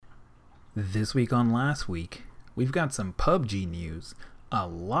This week on Last Week, we've got some PUBG news, a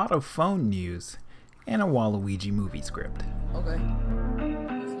lot of phone news, and a Waluigi movie script.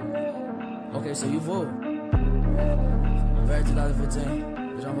 Okay, so you vote. Very 2015.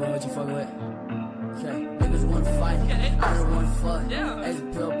 Bitch, I'm what you fucking with. Okay, niggas want to fight. I don't want to fuck. As a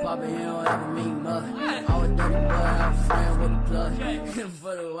pill poppin', he don't ever mean much. I was dirty boy, I'm a friend with a plug.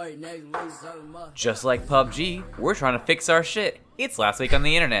 For the white next week, so much. Just like PUBG, we're trying to fix our shit. It's Last Week on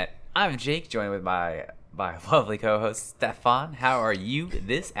the Internet. I'm Jake, joined with my lovely co-host, Stefan. How are you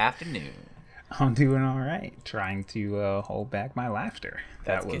this afternoon? I'm doing all right, trying to hold back my laughter.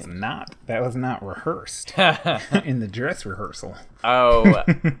 That was not rehearsed in the dress rehearsal. Oh,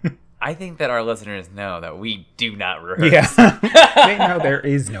 I think that our listeners know that we do not rehearse. Yeah, they know there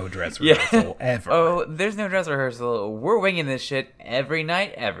is no dress rehearsal ever. Oh, there's no dress rehearsal. We're winging this shit every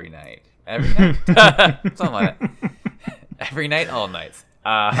night. Something like that. Every night, all nights.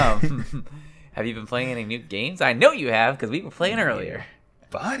 Have you been playing any new games? I know you have, because we were playing earlier.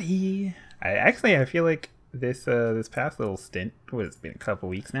 Buddy. I feel like this past little stint, it's been a couple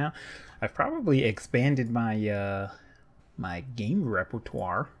weeks now, I've probably expanded my my game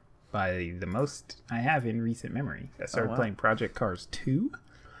repertoire by the most I have in recent memory. I started playing Project Cars 2.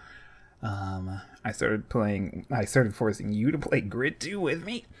 I started forcing you to play Grid 2 with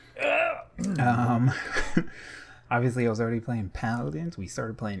me. Obviously, I was already playing Paladins. We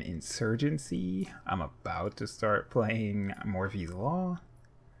started playing Insurgency. I'm about to start playing Morphe's Law.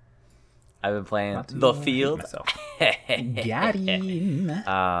 I've been playing The Field. Got him.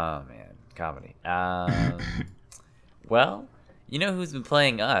 Oh, man. Comedy. Well, you know who's been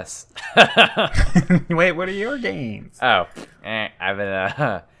playing us? Wait, what are your games? Oh, I've been,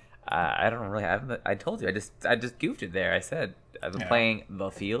 I don't really have, I told you, I just goofed it there. I said, I've been playing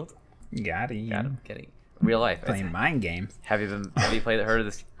The Field. Got him. Kidding. Real life. Playing mind games. Have you heard of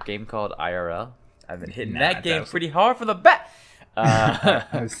this game called IRL? I've been hitting that game pretty hard for the bat.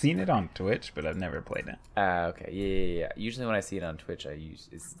 I've seen it on Twitch, but I've never played it. Okay, yeah. Usually when I see it on Twitch,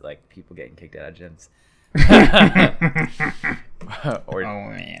 it's like people getting kicked out of gyms, or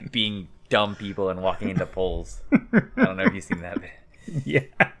being dumb people and walking into poles. I don't know if you've seen that. Yeah.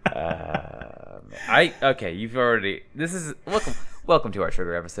 You've already. Welcome to our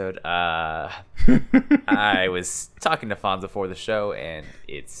trigger episode. I was talking to Fonz before the show, and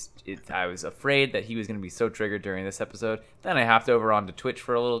I was afraid that he was going to be so triggered during this episode. Then I hopped over onto Twitch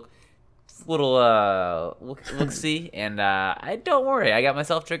for a little look see, and don't worry, I got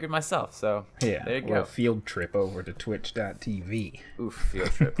myself triggered myself. So yeah, there you go. A field trip over to Twitch.tv. Oof,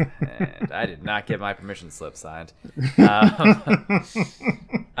 field trip, and I did not get my permission slip signed.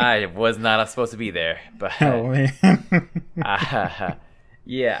 I was not supposed to be there, but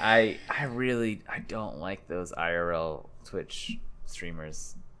yeah, I don't like those IRL Twitch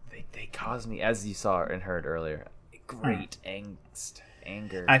streamers. They cause me, as you saw and heard earlier, great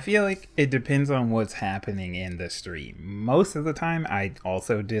anger. I feel like it depends on what's happening in the stream. Most of the time, I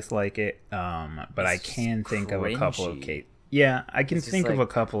also dislike it, but I can think of a couple of cases. Yeah, I can think of a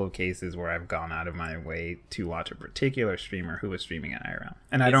couple of cases where I've gone out of my way to watch a particular streamer who was streaming at IRL,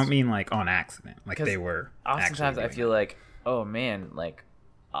 and I don't mean like on accident, like they were. Oftentimes, I feel like, oh man, like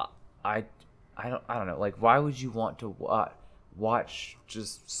I don't know, like why would you want to watch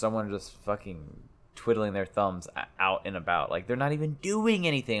just someone just fucking twiddling their thumbs out and about? Like they're not even doing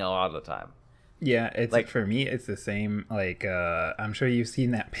anything a lot of the time. Yeah, it's like for me it's the same. Like I'm sure you've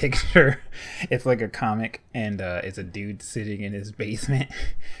seen that picture. It's like a comic, and it's a dude sitting in his basement,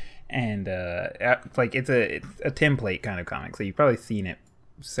 and like it's a template kind of comic, so you've probably seen it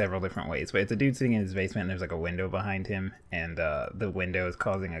several different ways, but it's a dude sitting in his basement and there's like a window behind him, and the window is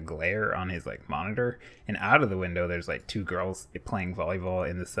causing a glare on his like monitor, and out of the window there's like two girls playing volleyball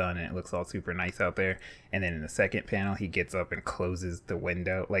in the sun, and it looks all super nice out there. And then in the second panel he gets up and closes the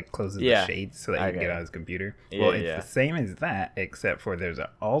window, like closes the shades so that he can get on his computer. The same as that, except for there's an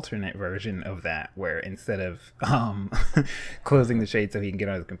alternate version of that where instead of closing the shades so he can get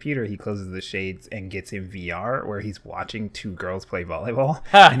on his computer, he closes the shades and gets in VR where he's watching two girls play volleyball.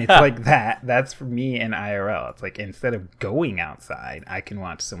 And it's like that's for me in IRL. It's like instead of going outside, I can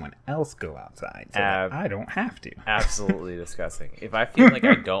watch someone else go outside, so that I don't have to. Absolutely disgusting. If I feel like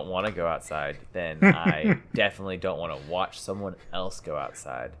I don't want to go outside, then I definitely don't want to watch someone else go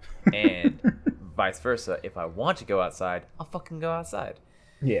outside, and vice versa. If I want to go outside, I'll fucking go outside.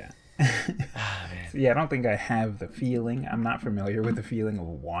 Yeah. So, yeah, I don't think I have the feeling. I'm not familiar with the feeling of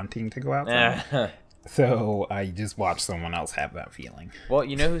wanting to go outside. So I just watch someone else have that feeling. Well,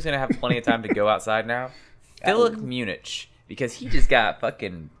 you know who's going to have plenty of time to go outside now? Philip Munich, because he just got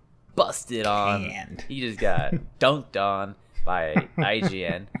fucking busted on. He just got dunked on by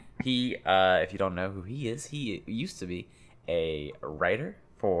IGN. He, if you don't know who he is, he used to be a writer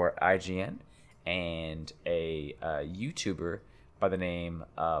for IGN and a YouTuber by the name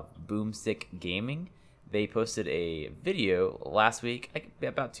of Boomstick Gaming. They posted a video last week, like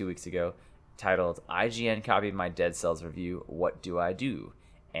about 2 weeks ago, titled "IGN copied my Dead Cells review. What do I do?"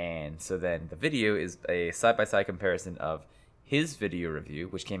 And so then the video is a side-by-side comparison of his video review,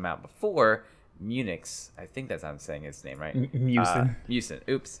 which came out before Munich's, I think that's how I'm saying his name, right? Musin. Musin's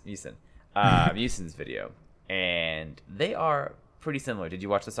video. And they are pretty similar. Did you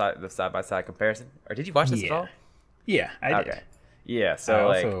watch the side-by-side comparison? Or did you watch this at all? Yeah, I did. Yeah, so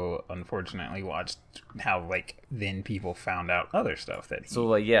I also unfortunately watched how then people found out other stuff that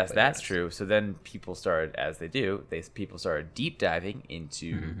yes, that's true. So then people started, as they do, people started deep diving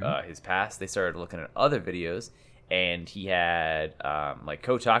into his past. They started looking at other videos, and he had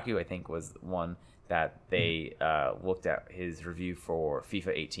Kotaku, I think, was one that they looked at his review for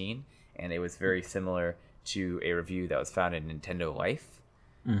FIFA 18, and it was very similar to a review that was found in Nintendo Life.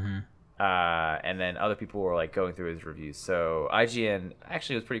 And then other people were going through his reviews. So IGN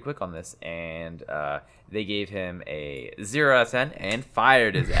actually was pretty quick on this, and they gave him a 0 out of 10 and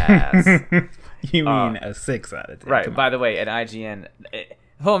fired his ass. You mean a 6 out of 10? Right. By the way, an IGN.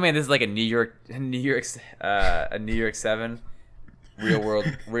 Oh man, this is like a New York 7,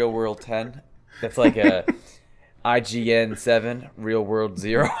 real world 10. That's like a IGN 7, real world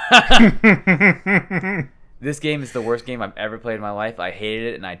 0. This game is the worst game I've ever played in my life. I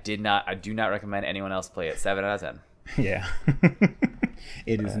hated it, and I do not recommend anyone else play it. 7 out of 10. Yeah.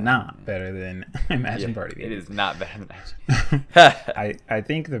 It is not better than Imagine Party Baby. It is not better than Imagine. I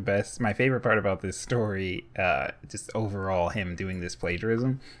think my favorite part about this story, just overall him doing this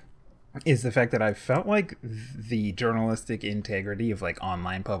plagiarism, is the fact that I felt like the journalistic integrity of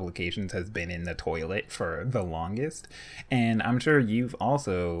online publications has been in the toilet for the longest. And I'm sure you've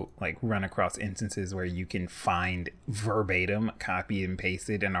also run across instances where you can find verbatim copy and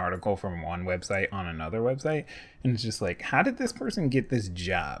pasted an article from one website on another website. And it's just how did this person get this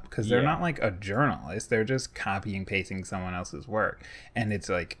job? Because they're not a journalist. They're just copying, pasting someone else's work. And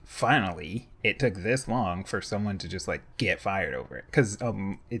it's finally, it took this long for someone to just get fired over it. Because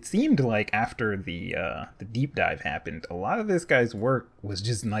it seemed after the deep dive happened, a lot of this guy's work was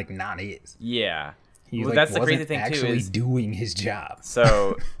just not his. Yeah. He that's the crazy thing too, is doing his job.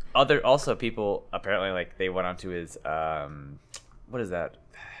 So also people apparently they went onto his what is that?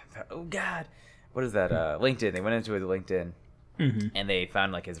 Oh God. What is that? LinkedIn. They went into his LinkedIn and they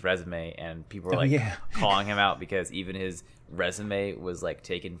found his resume, and people were calling him out because even his resume was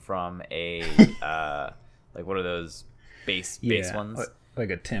taken from a one of those base ones,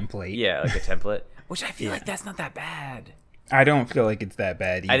 like a template. Yeah, like a template. Which I feel that's not that bad. I don't feel like it's that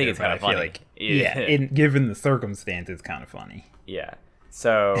bad either. I think it's kind of funny. Given the circumstances, it's kind of funny. Yeah.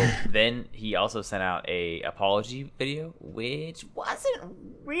 So then he also sent out a apology video, which wasn't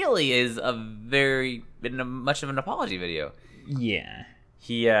really much of an apology video. Yeah.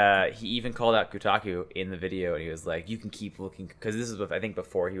 He even called out Kotaku in the video, and he was like, "You can keep looking," because this is I think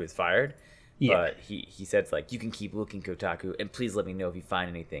before he was fired. Yeah. But he said "You can keep looking, Kotaku, and please let me know if you find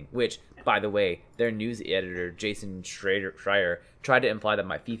anything." Which, by the way, their news editor Jason Schreier tried to imply that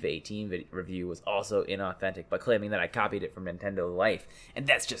my FIFA 18 review was also inauthentic by claiming that I copied it from Nintendo Life, and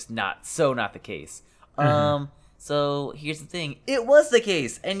that's just not the case. So here's the thing: it was the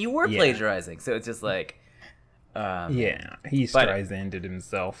case, and you were plagiarizing. So it's just he Streisanded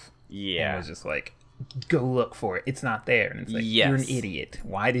himself. Yeah, and was just go look for it. It's not there. And it's you're an idiot.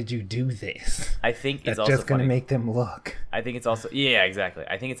 Why did you do this? I think that's it's also just going to make them look. I think it's also exactly.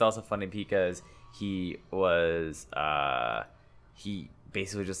 I think it's also funny because he was he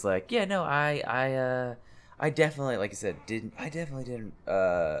basically just I definitely, like you said, didn't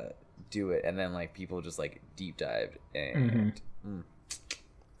do it, and then people just deep dived, and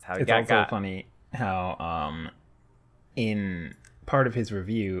that's how he got. It's also funny how in part of his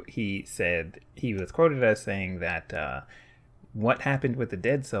review, he said he was quoted as saying that what happened with the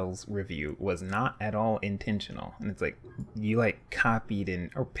Dead Cells review was not at all intentional, and it's you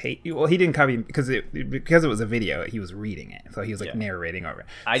copied or paid. Well, he didn't copy because it was a video. He was reading it, so he was narrating over it.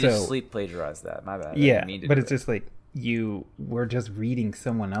 I just sleep plagiarized that. My bad. Yeah, but it's just you were just reading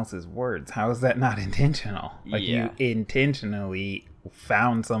someone else's words. How is that not intentional? You intentionally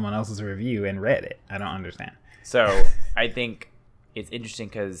found someone else's review and read it. I don't understand. So I think it's interesting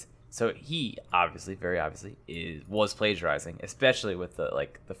because he very obviously was plagiarizing, especially with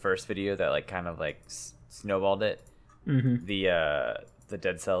the first video that kind of snowballed it, the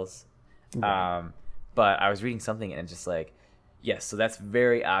Dead Cells. Right. But I was reading something and just yes, so that's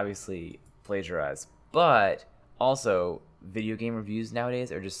very obviously plagiarized. But also video game reviews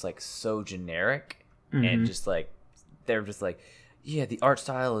nowadays are just like so generic Mm-hmm. and just like they're just like, yeah, the art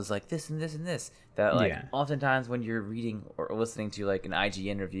style is like this and this and this. That like Yeah. oftentimes when you're reading or listening to like an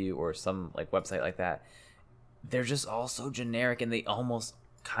IGN review or some like website like that, they're just all so generic and they almost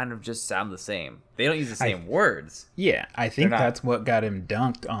kind of just sound the same. They don't use the same words. Yeah, I think not- that's what got him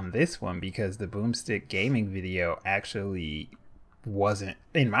dunked on this one, because the Boomstick gaming video actually wasn't,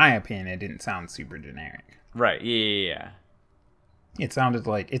 in my opinion, it didn't sound super generic. Right. Yeah. It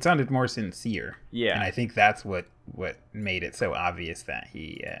sounded more sincere. Yeah. And I think that's what made it so obvious that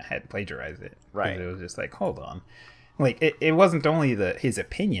he had plagiarized it. 'Cause Right. It was just like, hold on. Like, it wasn't only his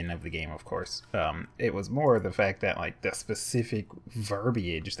opinion of the game, of course. It was more the fact that, like, the specific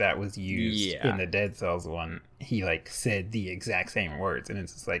verbiage that was used Yeah. in the Dead Cells one, he, like, said the exact same words. And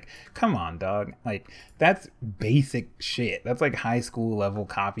it's just like, come on, dog. Like, that's basic shit. That's, like, high school level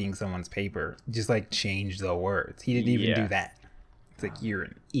copying someone's paper. Just, like, change the words. He didn't even Yeah. do that. It's like, you're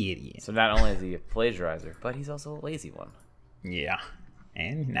an idiot. So not only is he a plagiarizer, but he's also a lazy one. Yeah.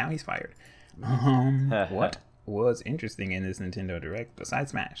 And now he's fired. What was interesting in this Nintendo Direct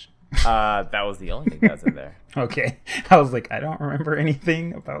besides Smash? That was the only thing that was in there. Okay. I was like, I don't remember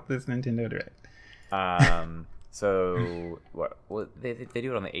anything about this Nintendo Direct. So what they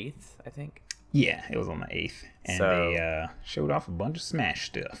do it on the 8th, I think. Yeah, it was on the 8th. And So- they showed off a bunch of Smash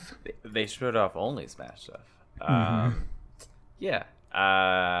stuff. They showed off only Smash stuff. Yeah.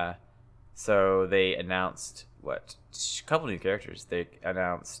 So they announced a couple new characters. They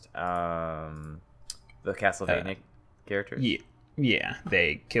announced the Castlevania characters. Yeah,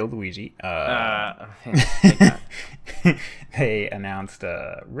 they killed Luigi. Thank God. They announced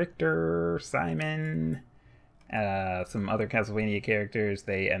Richter, Simon, some other Castlevania characters.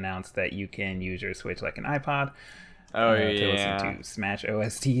 They announced that you can use your Switch like an iPod Oh to yeah, listen to Smash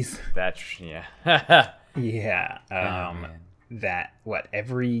OSTs. that's yeah. Yeah. man. That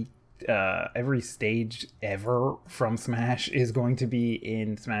every stage ever from Smash is going to be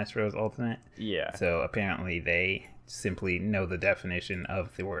in Smash Bros. Ultimate. Yeah. So apparently they simply know the definition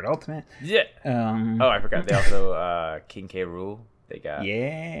of the word ultimate. Yeah. Oh, I forgot. They also King K. Rool. They got.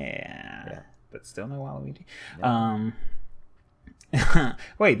 Yeah. But still no Waluigi. No.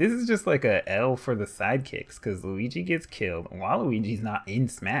 Wait, this is just like a L for the sidekicks, because Luigi gets killed. Waluigi's not in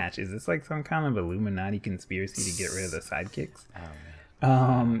Smash. Is this like some kind of Illuminati conspiracy to get rid of the sidekicks?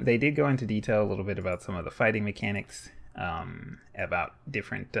 Oh man. They did go into detail a little bit about some of the fighting mechanics, about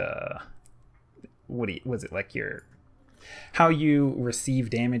different, was it like how you receive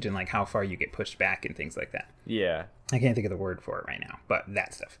damage and like how far you get pushed back and things like that. Yeah. I can't think of the word for it right now, but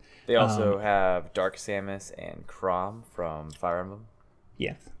that stuff. They also have Dark Samus and Chrom from Fire Emblem.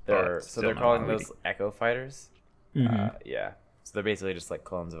 Yes. They're Still no calling Waluigi. those Echo Fighters. Yeah. So they're basically just like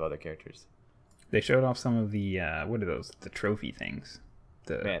clones of other characters. They showed off some of the, what are those? The trophy things.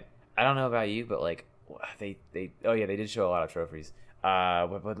 Man, I don't know about you, but like they did show a lot of trophies.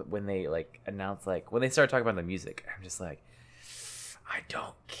 When they like announced, like when they started talking about the music, I'm just like, I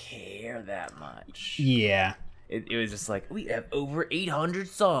don't care that much. Yeah. It was just like, we have over 800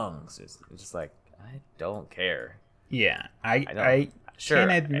 songs. It's just like, I don't care. Yeah. I I can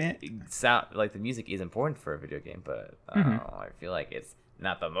admit. sound like the music is important for a video game, but I feel like it's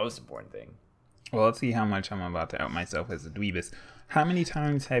not the most important thing. Well, let's see how much I'm about to out myself as a dweebus. How many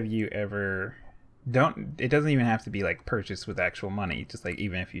times have you ever... It doesn't even have to be like purchased with actual money, just like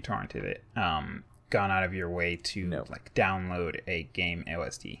even if you torrented it, gone out of your way to like download a game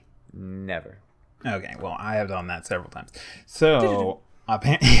OST? Never. Okay, well, I have done that several times. So,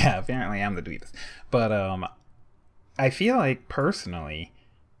 apparently I'm the dweebus. But I feel like personally,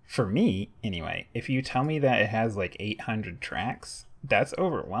 for me anyway, if you tell me that it has like 800 tracks, that's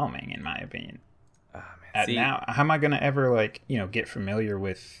overwhelming in my opinion. See, Now, how am I going to ever like, get familiar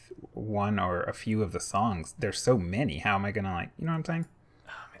with one or a few of the songs? There's so many. How am I going to like, you know what I'm saying?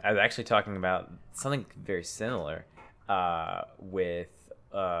 I was actually talking about something very similar with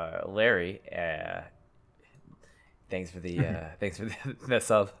Larry. Thanks for the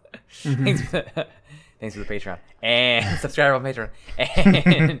sub. Thanks for the Patreon and subscribe on Patreon.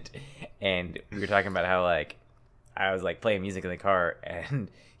 And we were talking about how like I was like playing music in the car, and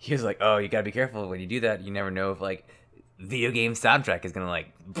he was like, "Oh, you gotta be careful when you do that. You never know if like video game soundtrack is gonna like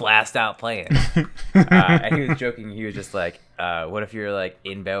blast out playing." And he was joking. He was just like, "What if you're like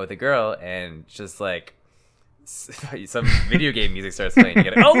in bed with a girl and just like some video game music starts playing? You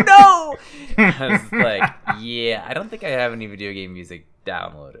get like, oh no!" I was like, "Yeah, I don't think I have any video game music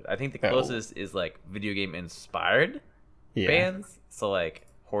downloaded. I think the closest is like video game inspired bands. So like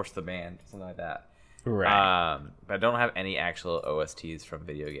Horse the Band, something like that." Right. But I don't have any actual OSTs from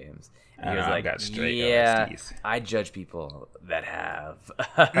video games. And he was I've like, got straight yeah, OSTs. I judge people that have.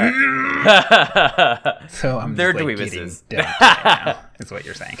 So I'm They're just like getting dweebuses. dunked right now, is what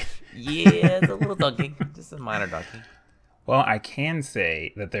you're saying. Yeah, it's a little dunking. Just a minor dunking. Well, I can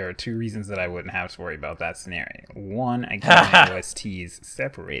say that there are two reasons that I wouldn't have to worry about that scenario. One, I keep my OSTs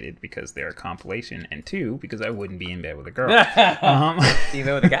separated because they're a compilation, and two, because I wouldn't be in bed with a girl. You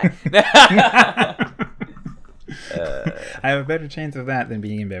know the guy? I have a better chance of that than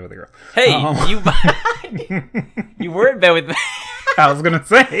being in bed with a girl. Hey, you were in bed with me. I was gonna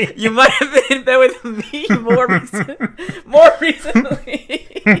say You might have been in bed with me more recently.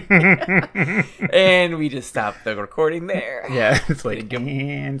 And we just stopped the recording there. yeah, it's like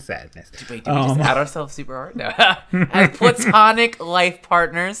and sadness. Wait, did we just out ourselves super hard? No. As platonic life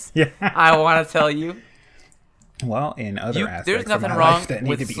partners, Yeah. I want to tell you, Well, in other aspects there's nothing of my wrong life that need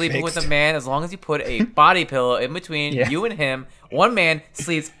with to be sleeping fixed. with a man as long as you put a body pillow in between Yeah. you and him. One man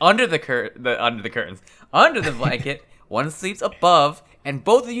sleeps under the curtains, under the blanket. One sleeps above, and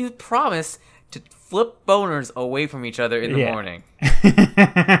both of you promise to flip boners away from each other in the Yeah. morning.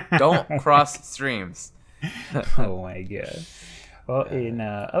 Don't cross streams. Oh my god. Well, in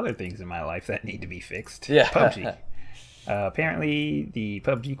other things in my life that need to be fixed, Yeah. PUBG. Apparently, the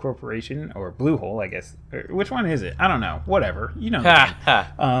PUBG Corporation, or Bluehole, I guess. Or which one is it? I don't know. Whatever. You know. the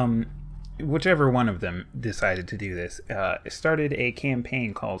game. Whichever one of them decided to do this, started a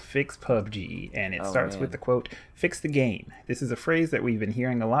campaign called Fix PUBG, and it starts man. with the quote, "Fix the game." This is a phrase that we've been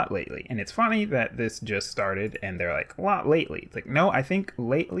hearing a lot lately, and it's funny that this just started, and they're like, a lot lately. It's like, no, I think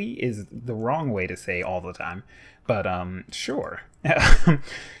lately is the wrong way to say all the time, but sure.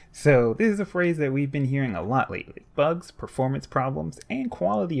 So this is a phrase that we've been hearing a lot lately. Bugs, performance problems, and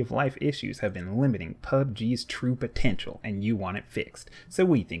quality of life issues have been limiting PUBG's true potential, and you want it fixed. So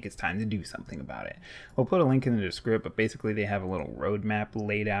we think it's time to do something about it. We'll put a link in the description, but basically they have a little roadmap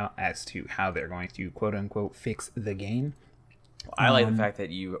laid out as to how they're going to quote-unquote fix the game. I like the fact that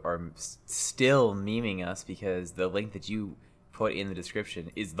you are still memeing us because the link that you put in the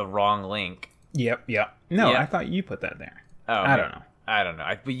description is the wrong link. Yep. No, Yeah. I thought you put that there. Oh, I don't know. I don't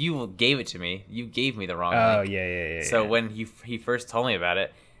know. But you gave it to me. You gave me the wrong Oh, link. yeah. So when he first told me about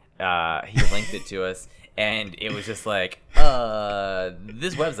it, he linked it to us, and it was just like,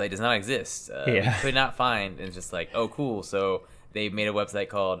 this website does not exist. We could not find. And it's just like, oh, cool. So they made a website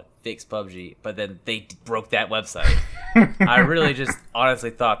called Fix PUBG, but then they broke that website. I really just honestly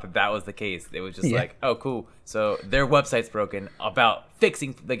thought that was the case. It was just like, oh, cool. So their website's broken about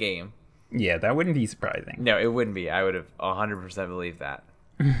fixing the game. Yeah, that wouldn't be surprising. No, it wouldn't be. I would have 100% believed that.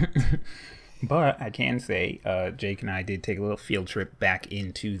 But I can say, Jake and I did take a little field trip back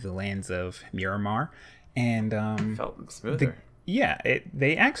into the lands of Miramar, and Felt smoother.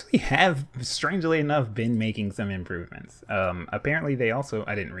 they actually have, strangely enough, been making some improvements. Apparently, they also,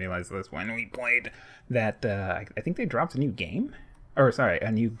 I didn't realize this when we played, that I think they dropped a new game,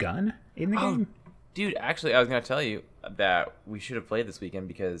 a new gun in the game. Dude, actually, I was going to tell you that we should have played this weekend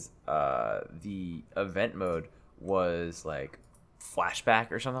because the event mode was like flashback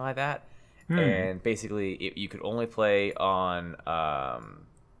or something like that. And basically, you could only play on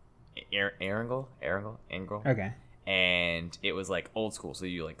Erangel. Okay. And it was like old school. So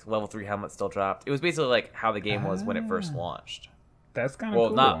you like level 3 helmet still dropped. It was basically like how the game was when it first launched. That's kind of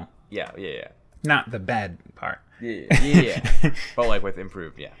cool. Yeah. Not the bad part. Yeah. But like with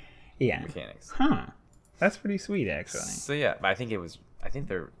improved, mechanics. Huh. That's pretty sweet, actually. So yeah, but I think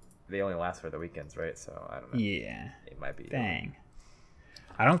they only last for the weekends, right? So I don't know. Yeah. It might be. Dang.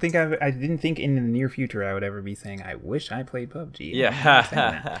 I didn't think in the near future I would ever be saying I wish I played PUBG.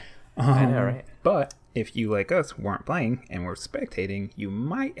 Yeah. I know, right? But if you, like us, weren't playing and were spectating, you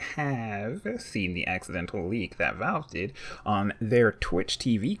might have seen the accidental leak that Valve did on their Twitch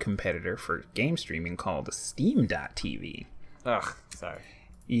TV competitor for game streaming called Steam.tv. Ugh, sorry.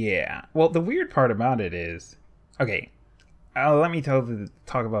 Yeah. Well, the weird part about it is, okay, let me talk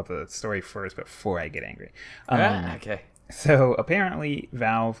about the story first before I get angry. Okay. So apparently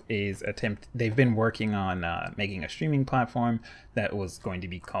Valve they've been working on making a streaming platform that was going to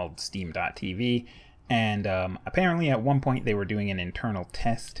be called Steam.tv. And apparently at one point they were doing an internal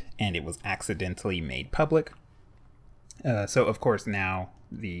test and it was accidentally made public. So of course now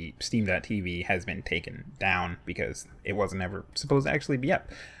the Steam.tv has been taken down because it wasn't ever supposed to actually be up.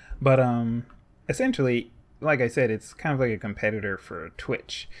 But essentially, like I said, it's kind of like a competitor for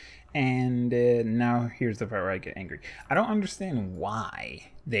Twitch. And now here's the part where I get angry. I don't understand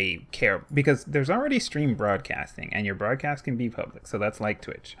why they care, because there's already stream broadcasting and your broadcast can be public. So that's like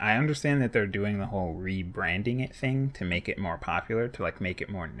Twitch. I understand that they're doing the whole rebranding it thing to make it more popular, to like make it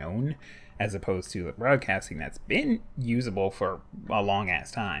more known, as opposed to the broadcasting that's been usable for a long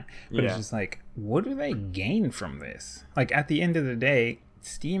ass time. But it's just like, what do they gain from this? Like at the end of the day,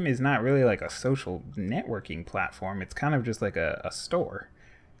 Steam is not really like a social networking platform. It's kind of just like a store.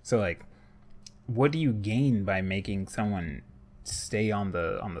 So like, what do you gain by making someone stay on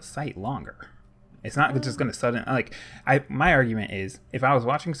the site longer? It's not just going to my argument is, if I was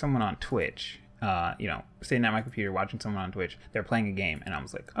watching someone on Twitch, sitting at my computer watching someone on Twitch, they're playing a game, and I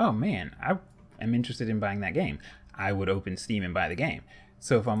was like, oh man, I am interested in buying that game, I would open Steam and buy the game.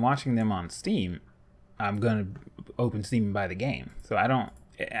 So if I'm watching them on Steam, I'm going to open Steam and buy the game. So I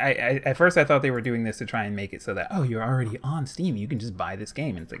at first I thought they were doing this to try and make it so that, oh, you're already on Steam, you can just buy this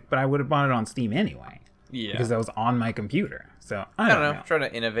game. And it's like, but I would have bought it on Steam anyway. Yeah. Because I was on my computer. So I don't know. Trying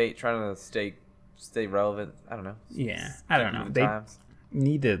to innovate, trying to stay relevant. I don't know. Yeah. I don't know. They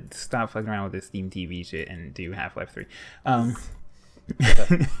need to stop fucking around with this Steam TV shit and do Half-Life 3.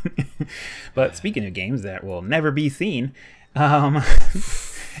 But speaking of games that will never be seen,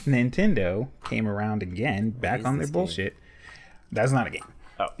 Nintendo came around again, back on their bullshit. That's not a game.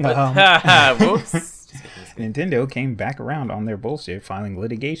 Oh. Whoops. Nintendo came back around on their bullshit, filing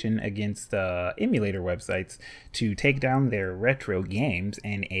litigation against emulator websites to take down their retro games,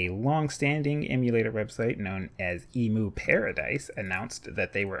 and a long-standing emulator website known as Emu Paradise announced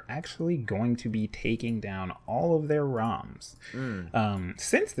that they were actually going to be taking down all of their ROMs.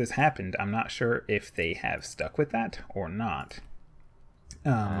 Since this happened, I'm not sure if they have stuck with that or not.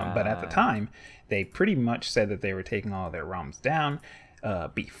 But at the time, they pretty much said that they were taking all of their ROMs down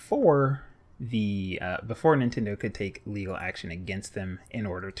before Nintendo could take legal action against them in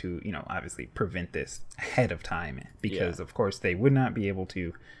order to, obviously prevent this ahead of time, because of course they would not be able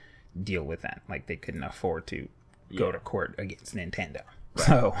to deal with that. Like, they couldn't afford to go to court against Nintendo. Right.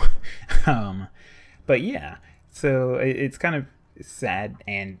 So, but yeah, so it's kind of sad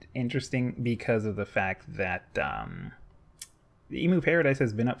and interesting because of the fact that Emu Paradise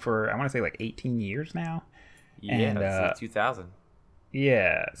has been up for, I want to say, like 18 years now. Yeah, and, since 2000.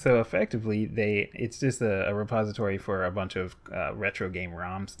 Yeah, so effectively, it's just a repository for a bunch of retro game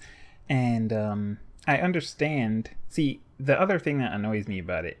ROMs. And I understand. See, the other thing that annoys me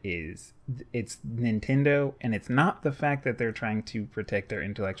about it is it's Nintendo, and it's not the fact that they're trying to protect their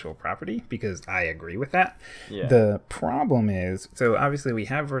intellectual property, because I agree with that. Yeah. The problem is, so obviously we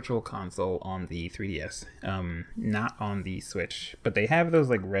have Virtual Console on the 3DS, not on the Switch, but they have those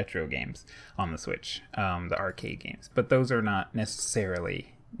like retro games on the Switch, the arcade games, but those are not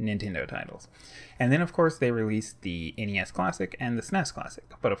necessarily Nintendo titles. And then of course they released the NES Classic and the SNES Classic,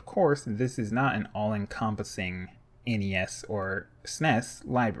 but of course this is not an all-encompassing NES or SNES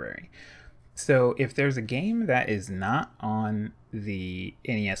library. So if there's a game that is not on the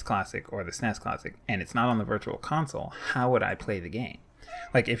NES Classic or the SNES Classic and it's not on the Virtual Console, how would I play the game?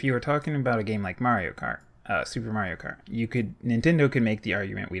 Like if you were talking about a game like Mario Kart, Super Mario Kart, Nintendo could make the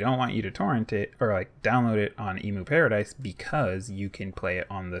argument, we don't want you to torrent it or like download it on Emu Paradise because you can play it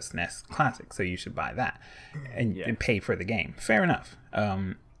on the SNES Classic, so you should buy that and pay for the game. Fair enough.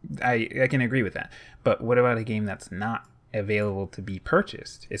 I can agree with that. But what about a game that's not available to be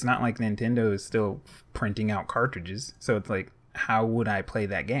purchased? It's not like Nintendo is still printing out cartridges, so it's like, how would I play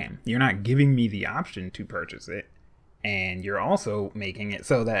that game? You're not giving me the option to purchase it, and you're also making it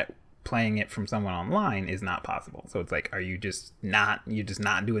so that playing it from someone online is not possible. So it's like, are you just not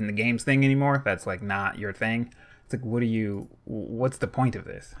doing the games thing anymore? That's like not your thing. It's like, what's the point of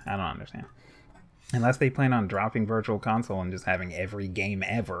this? I don't understand. Unless they plan on dropping Virtual Console and just having every game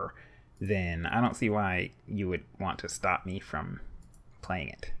ever, then I don't see why you would want to stop me from playing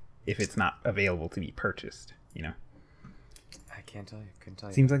it if it's not available to be purchased, I can't tell you. Couldn't tell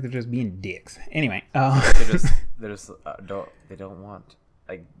you. Seems like they're just being dicks. Anyway, they don't want.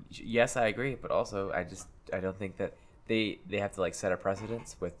 Like, yes, I agree, but also I don't think that they have to like set a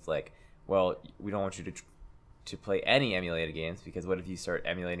precedence with like, well, we don't want you to play any emulated games, because what if you start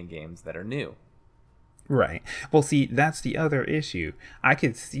emulating games that are new? Right. Well, see, that's the other issue. I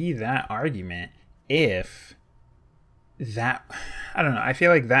could see that argument if that, I don't know, I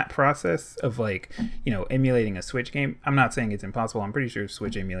feel like that process of like, emulating a Switch game, I'm not saying it's impossible. I'm pretty sure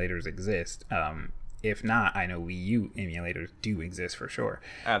Switch emulators exist. If not, I know Wii U emulators do exist for sure.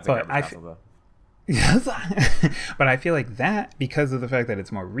 But I feel like that, because of the fact that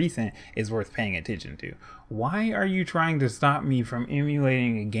it's more recent, is worth paying attention to. Why are you trying to stop me from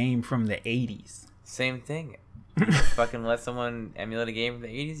emulating a game from the 80s? Same thing. You fucking let someone emulate a game from the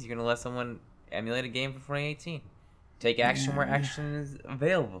 80s, you're gonna let someone emulate a game from 2018. Take action where action is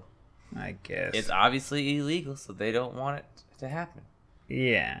available. I guess. It's obviously illegal, so they don't want it to happen.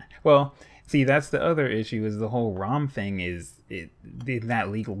 Yeah. Well, see, that's the other issue is the whole ROM thing is in that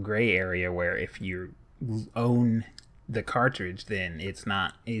legal gray area where if you own the cartridge, then it's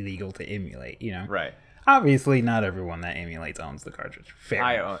not illegal to emulate, you know? Right. Obviously, not everyone that emulates owns the cartridge. Fair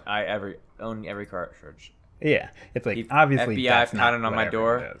enough. I own every cartridge. Yeah. It's like, Keep obviously, FBI that's not pounding on what my everyone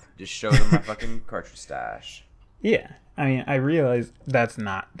door. does. Just show them my fucking cartridge stash. Yeah. I mean, I realize that's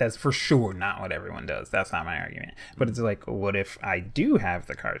for sure not what everyone does. That's not my argument. But it's like, what if I do have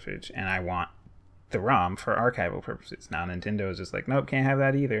the cartridge and I want the ROM for archival purposes? Now Nintendo is just like, nope, can't have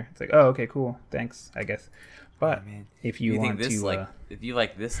that either. It's like, oh, okay, cool, thanks, I guess. But Man, if you want think this to, if you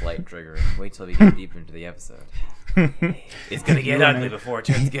like this light trigger, wait till we get deeper into the episode. It's gonna get ugly before it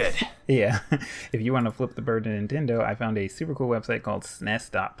turns good. yeah, if you want to flip the bird to Nintendo, I found a super cool website called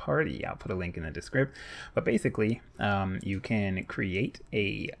SNES.party. I'll put a link in the description. But basically, you can create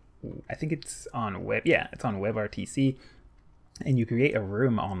I think it's on web. Yeah, it's on WebRTC. And you create a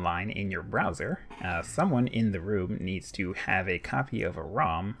room online in your browser. Someone in the room needs to have a copy of a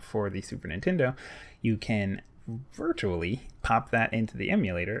ROM for the Super Nintendo. You can virtually pop that into the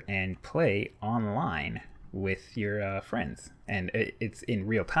emulator and play online with your friends. And it's in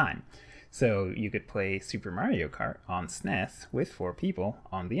real time. So you could play Super Mario Kart on SNES with 4 people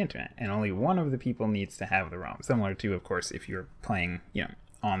on the internet. And only one of the people needs to have the ROM. Similar to, of course, if you're playing,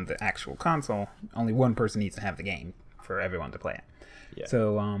 on the actual console, only one person needs to have the game for everyone to play it. Yeah.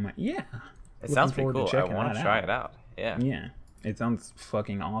 So, yeah. It sounds pretty cool. I want to try it out. Yeah. Yeah. It sounds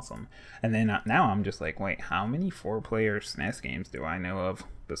fucking awesome. And then now I'm just like, wait, how many 4-player SNES games do I know of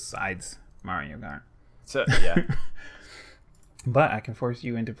besides Mario Kart? So, yeah. But I can force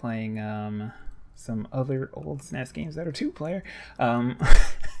you into playing some other old SNES games that are 2-player.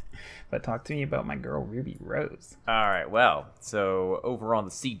 But talk to me about my girl Ruby Rose. All right. Well, so over on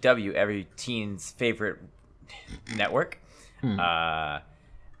the CW, every teen's favorite network.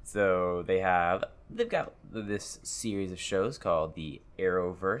 So they've got this series of shows called the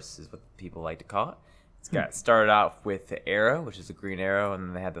Arrowverse, is what people like to call it. It's got started out with the Arrow, which is the Green Arrow, and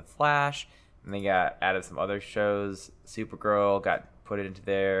then they had the Flash, and they got added some other shows. Supergirl got put into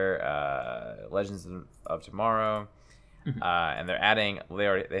there. Legends of Tomorrow, and they're adding.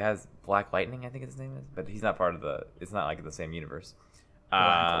 They has Black Lightning, I think his name is, but he's not part of the. It's not like the same universe.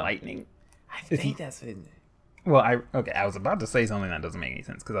 Black Lightning. I think that's it. Well, I was about to say something that doesn't make any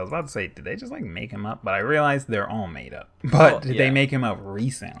sense because I was about to say, did they just like make him up? But I realized they're all made up. But did they make him up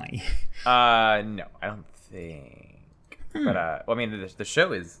recently? No, I don't think. But well, I mean, the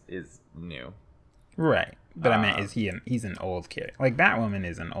show is new, right? But I meant, he's an old character? Like Batwoman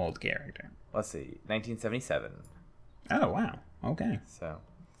is an old character. Let's see, 1977. Oh wow, okay. So,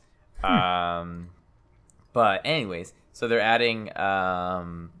 but anyways, so they're adding,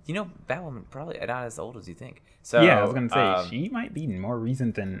 Batwoman probably not as old as you think. So yeah, I was gonna say she might be more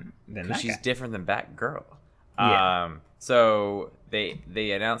recent than that. She's guy. different than Batgirl. Yeah. So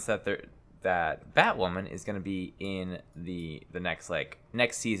they announced that that Batwoman is gonna be in the next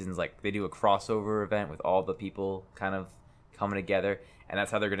season's, like, they do a crossover event with all the people kind of coming together, and that's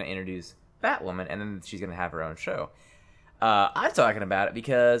how they're gonna introduce Batwoman, and then she's gonna have her own show. I'm talking about it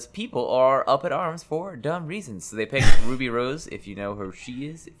because people are up in arms for dumb reasons. So they picked Ruby Rose, if you know who she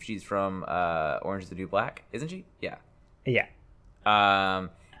is. If she's from Orange is the New Black, isn't she? Yeah. Yeah.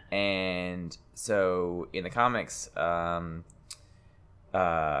 And so in the comics,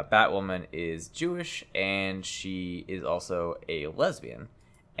 Batwoman is Jewish, and she is also a lesbian.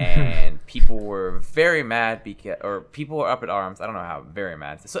 And people were very mad people were up in arms. I don't know how very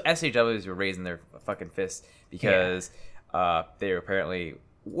mad. So SJWs were raising their fucking fists because they apparently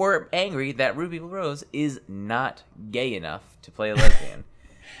were angry that Ruby Rose is not gay enough to play a lesbian.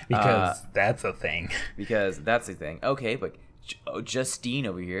 Because that's a thing. Because that's the thing. Okay, but Justine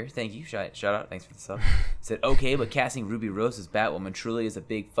over here, thank you, shout out, thanks for the sub, said, okay, but casting Ruby Rose as Batwoman truly is a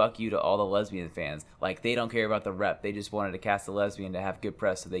big fuck you to all the lesbian fans. Like, they don't care about the rep. They just wanted to cast a lesbian to have good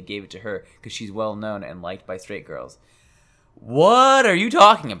press, so they gave it to her because she's well known and liked by straight girls. What are you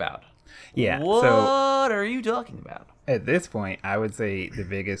talking about? Yeah. What are you talking about? At this point, I would say the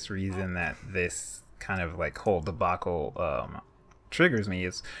biggest reason that this kind of like whole debacle triggers me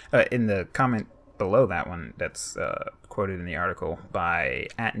is in the comment below that one that's quoted in the article by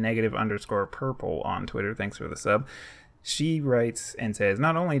 @negative_purple on Twitter. Thanks for the sub. She writes and says,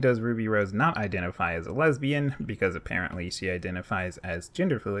 not only does Ruby Rose not identify as a lesbian, because apparently she identifies as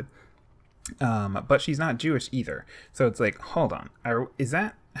gender fluid, but she's not Jewish either. So it's like, hold on. Is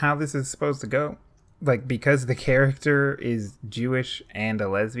that how this is supposed to go? like because the character is Jewish and a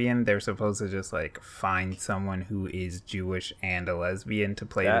lesbian, they're supposed to just like find someone who is Jewish and a lesbian to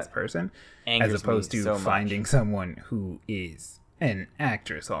play this person, as angers opposed me to so much. finding someone who is an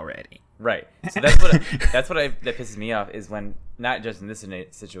actress already. Right. So that's what that pisses me off is when, not just in this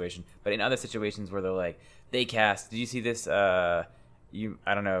situation, but in other situations where they're like, they cast. Did you see this? I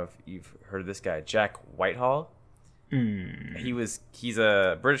don't know if you've heard of this guy, Jack Whitehall. He's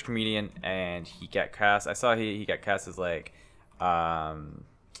a British comedian, and he got cast. I saw he got cast as like,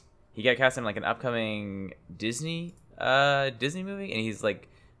 he got cast in like an upcoming Disney movie, and he's like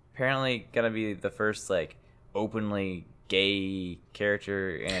apparently gonna be the first like openly gay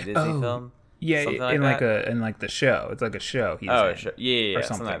character in a Disney film. Yeah, Something like in that. in like the show. It's like a show. He's Oh, in, sure. Yeah, or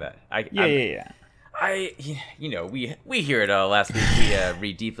something like something. that. Yeah. We hear it all. Last week we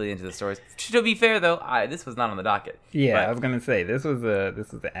read deeply into the stories. To be fair, though, this was not on the docket. Yeah, But- I was gonna say this was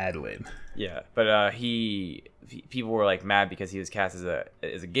the ad lib. Yeah, but people were like mad because he was cast as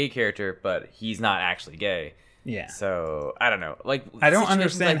a gay character, but he's not actually gay. Yeah. So I don't know. Like I don't situations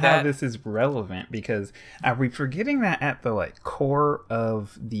understand like how that- this is relevant, because are we forgetting that at the like core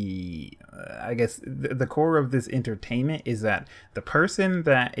of the I guess the core of this entertainment is that the person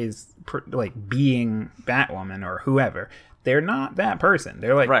that is like being Batwoman or whoever, they're not that person.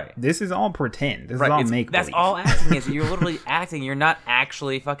 They're like, Right. This is all pretend. This is Right, all it's- make that's believe. all acting is. You're literally acting. You're not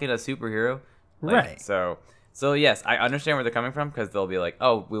actually fucking a superhero. Like, Right. So yes, I understand where they're coming from, because they'll be like,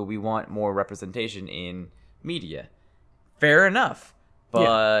 oh, well, we want more representation in media. Fair enough,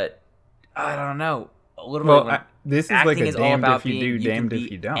 but I don't know. Literally, Well, when this is like acting a is all damned about if you being, do, can damned if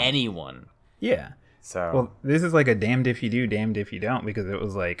be you don't. anyone. Yeah. So Well, this is like a damned if you do, damned if you don't, because it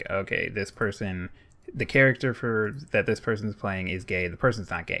was like, okay, this person, the character that this person's playing is gay. The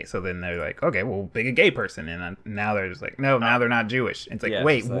person's not gay. So then they're like, okay, well, pick a gay person. And now they're just like, no, now they're not Jewish. It's like, Yeah,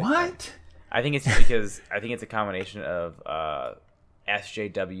 wait, it's like- what? I think it's because I think it's a combination of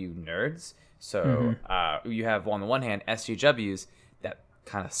SJW nerds. So you have on the one hand SJWs that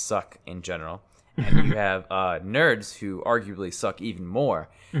kind of suck in general, and you have nerds who arguably suck even more.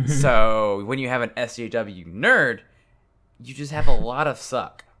 So when you have an SJW nerd, you just have a lot of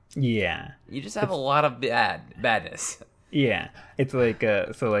suck. Yeah. You just have a lot of badness. Yeah. It's like,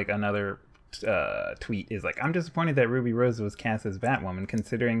 so like another tweet is like, I'm disappointed that Ruby Rose was cast as Batwoman,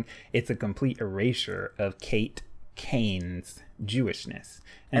 considering it's a complete erasure of Kate Kane's Jewishness.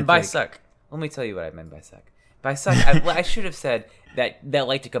 And it's by like, suck, let me tell you what I meant by suck. By suck, I should have said that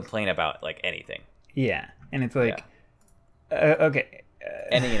like to complain about like anything, yeah. And it's like, okay.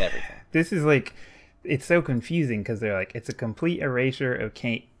 anything and everything. This is like, it's so confusing, because they're like, it's a complete erasure of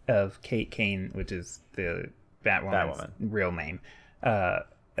Kate Kane, which is the Batwoman's real name.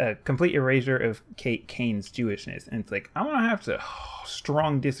 A complete erasure of Kate Kane's Jewishness. And it's like, I'm gonna have to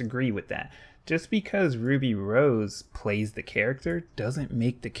strong disagree with that. Just because Ruby Rose plays the character doesn't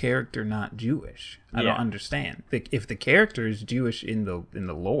make the character not Jewish. I don't understand. If the character is Jewish in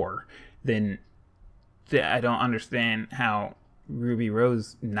the lore, then I don't understand how Ruby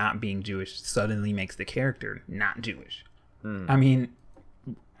Rose not being Jewish suddenly makes the character not Jewish. I mean,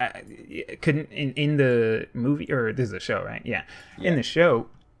 couldn't in the movie, or this is a show, right? Yeah. In the show,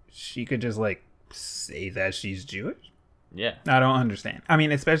 she could just like say that she's Jewish. Yeah. I don't understand. I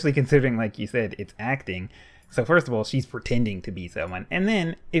mean, especially considering, like you said, it's acting. So first of all, she's pretending to be someone, and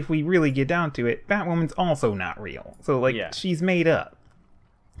then if we really get down to it, Batwoman's also not real. So like, she's made up.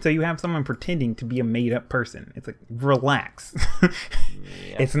 So you have someone pretending to be a made up person. It's like, relax.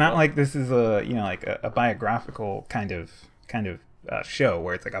 It's not like this is a, you know, like a biographical kind of show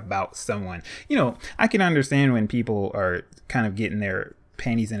where it's like about someone. You know, I can understand when people are kind of getting their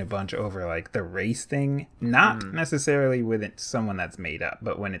panties in a bunch over like the race thing, not necessarily with it someone that's made up,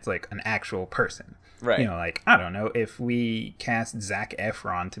 but when it's like an actual person. Right. You know, like, I don't know, if we cast Zac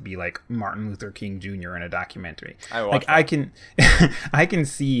Efron to be like Martin Luther King Jr. in a documentary, I can I can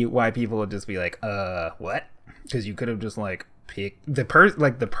see why people would just be like, what? Because you could have just like picked the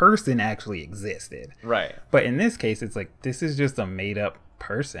person actually existed. Right. But in this case, it's like, this is just a made up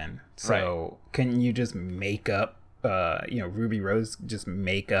person. So can you just make up Ruby Rose just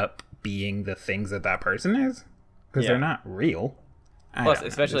make up being the things that person is, because they're not real. Plus,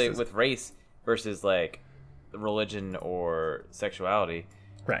 especially with race versus like religion or sexuality,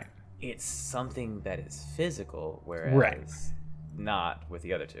 right? It's something that is physical, whereas not with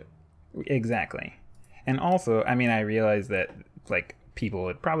the other two. Exactly. And also, I mean, I realize that like people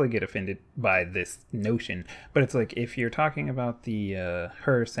would probably get offended by this notion, but it's like, if you're talking about the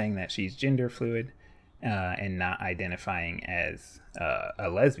her saying that she's gender fluid and not identifying as a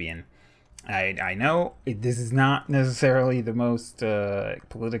lesbian, I know this is not necessarily the most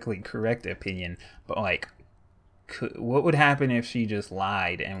politically correct opinion, but like, what would happen if she just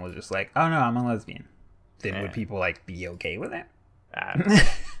lied and was just like, "Oh no, I'm a lesbian"? Then would people like be okay with it?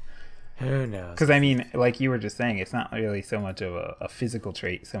 Who knows? Because I mean, like you were just saying, it's not really so much of a physical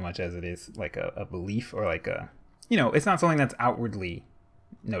trait so much as it is like a belief or like a, it's not something that's outwardly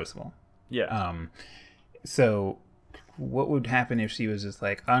noticeable. Yeah. So what would happen if she was just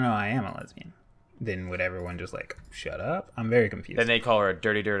like, "Oh no, I am a lesbian"? Then would everyone just like shut up? I'm very confused. Then they call her a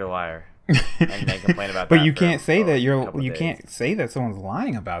dirty, dirty liar, and they complain about that. But you can't say that you can't say that someone's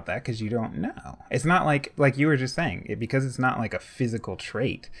lying about that because you don't know. It's not like you were just saying, because it's not like a physical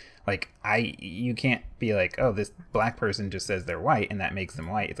trait. Like you can't be like, "Oh, this black person just says they're white and that makes them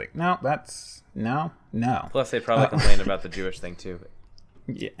white." It's like, no, that's no. Plus, they probably complained about the Jewish thing too.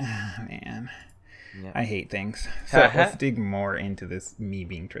 Yeah, man. Yeah. I hate things. So let's dig more into this, me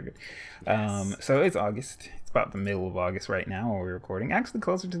being triggered. Yes. So it's August. It's about the middle of August right now while we're recording. Actually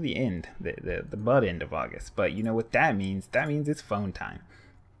closer to the end, the butt end of August. But you know what that means? That means it's phone time.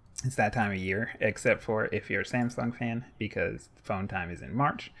 It's that time of year, except for if you're a Samsung fan, because phone time is in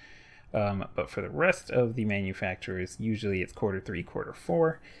March. But for the rest of the manufacturers, usually it's Q3,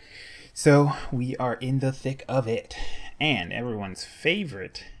 Q4. So we are in the thick of it. And everyone's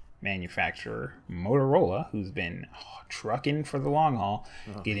favorite manufacturer, Motorola, who's been trucking for the long haul,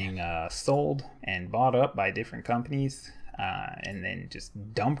 getting sold and bought up by different companies and then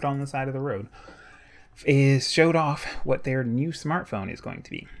just dumped on the side of the road, is showed off what their new smartphone is going to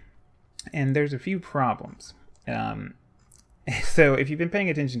be. And there's a few problems. So if you've been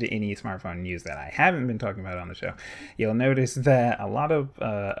paying attention to any smartphone news that I haven't been talking about on the show, you'll notice that a lot of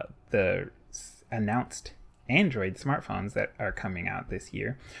the announced Android smartphones that are coming out this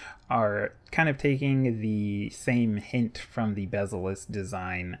year are kind of taking the same hint from the bezel-less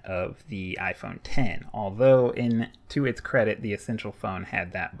design of the iPhone X. Although, to its credit, the Essential phone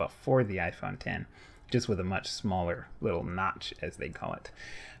had that before the iPhone X, just with a much smaller little notch, as they call it.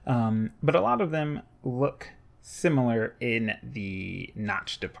 But a lot of them look similar in the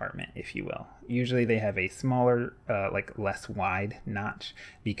notch department, if you will. Usually they have a smaller, less wide notch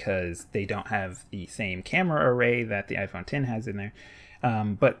because they don't have the same camera array that the iPhone X has in there.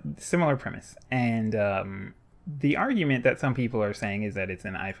 But similar premise. And the argument that some people are saying is that it's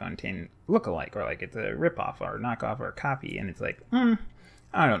an iPhone X lookalike, or like it's a ripoff or knockoff or a copy. And it's like,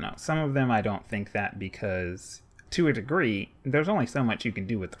 I don't know. Some of them I don't think that, because to a degree, there's only so much you can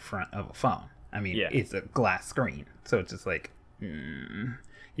do with the front of a phone. I mean, It's a glass screen, so it's just like,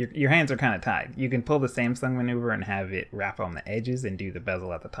 your hands are kind of tied. You can pull the Samsung maneuver and have it wrap on the edges and do the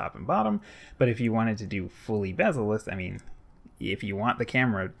bezel at the top and bottom, but if you wanted to do fully bezel-less, I mean, if you want the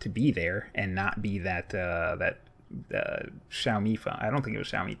camera to be there and not be that Xiaomi phone, I don't think it was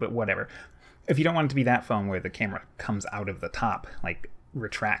Xiaomi, but whatever. If you don't want it to be that phone where the camera comes out of the top, like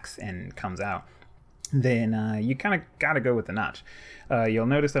retracts and comes out, then you kind of got to go with the notch. You'll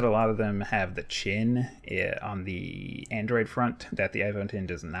notice that a lot of them have the chin on the Android front that the iPhone X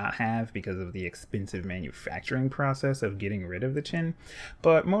does not have because of the expensive manufacturing process of getting rid of the chin.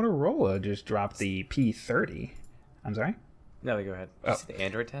 But Motorola just dropped the P30. I'm sorry? No, go ahead. Did you say the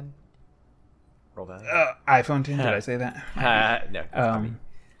Android 10? Roll down. iPhone 10, did I say that? No.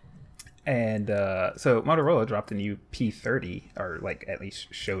 And so Motorola dropped the new P30, or like at least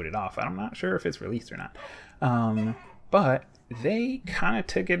showed it off. I'm not sure if it's released or not. But they kind of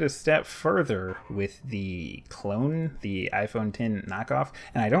took it a step further with the clone, the iPhone X knockoff.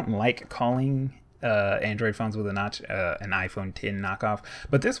 And I don't like calling Android phones with a notch an iPhone X knockoff,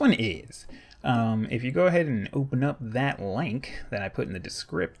 but this one is. If you go ahead and open up that link that I put in the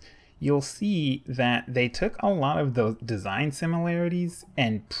description, you'll see that they took a lot of those design similarities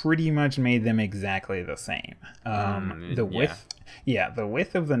and pretty much made them exactly the same. The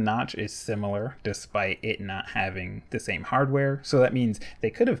width of the notch is similar despite it not having the same hardware. So that means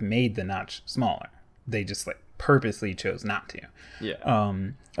they could have made the notch smaller. They just purposely chose not to. Yeah.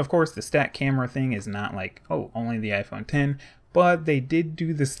 Of course, the stacked camera thing is not only the iPhone X. But they did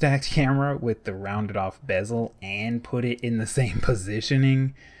do the stacked camera with the rounded off bezel and put it in the same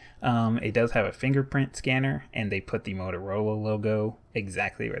positioning. It does have a fingerprint scanner, and they put the Motorola logo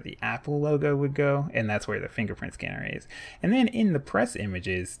exactly where the Apple logo would go, and that's where the fingerprint scanner is. And then in the press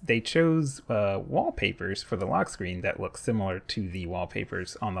images, they chose wallpapers for the lock screen that look similar to the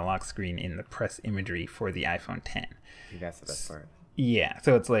wallpapers on the lock screen in the press imagery for the iPhone X. I think that's the best part. Yeah,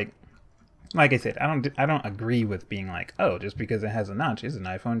 so it's like I said, I don't agree with being just because it has a notch is an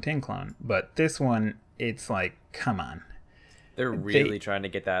iPhone X clone. But this one, it's like, come on. They're really trying to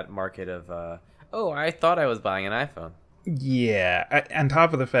get that market of, I thought I was buying an iPhone. Yeah, on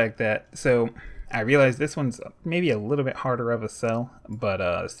top of the fact that, so I realize this one's maybe a little bit harder of a sell,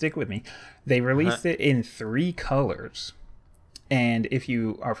 but stick with me. They released it in 3 colors. And if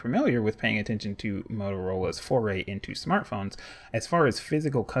you are familiar with paying attention to Motorola's foray into smartphones, as far as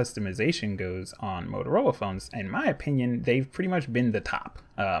physical customization goes on Motorola phones, in my opinion, they've pretty much been the top.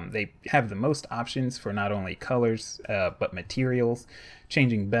 They have the most options for not only colors, but materials,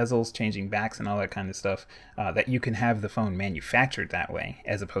 changing bezels, changing backs, and all that kind of stuff, that you can have the phone manufactured that way,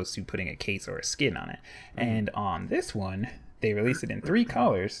 as opposed to putting a case or a skin on it. And on this one, they released it in 3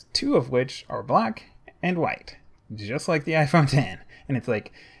 colors, 2 of which are black and white, just like the iPhone 10. And it's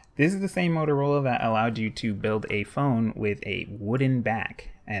like, this is the same Motorola that allowed you to build a phone with a wooden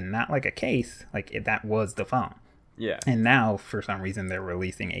back and not like a case. Like, that was the phone. Yeah. And now, for some reason, they're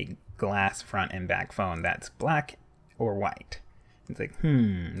releasing a glass front and back phone that's black or white. It's like,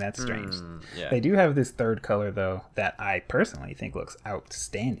 that's strange. Yeah. They do have this 3rd color, though, that I personally think looks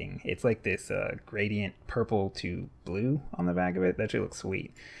outstanding. It's like this gradient purple to blue on the back of it. That shit looks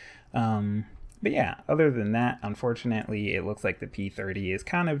sweet. But yeah, other than that, unfortunately, it looks like the P30 is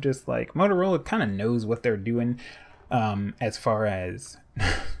kind of just like, Motorola kind of knows what they're doing, as far as,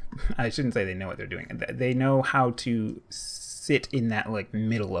 I shouldn't say they know what they're doing. They know how to sit in that like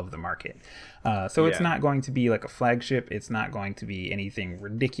middle of the market. So it's not going to be like a flagship. It's not going to be anything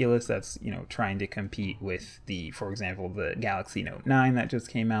ridiculous that's, trying to compete with for example, the Galaxy Note 9 that just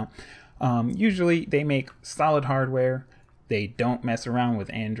came out. Usually they make solid hardware. They don't mess around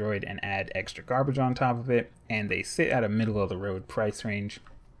with Android and add extra garbage on top of it, and they sit at a middle of the road price range.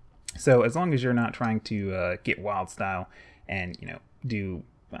 So as long as you're not trying to get wild style and do,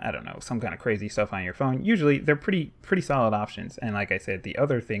 I don't know, some kind of crazy stuff on your phone, usually they're pretty solid options. And like I said, the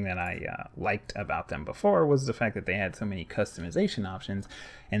other thing that I liked about them before was the fact that they had so many customization options,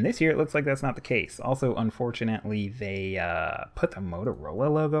 and this year it looks like that's not the case. Also, unfortunately, they put the Motorola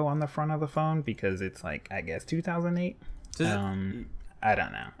logo on the front of the phone because it's like, I guess 2008. I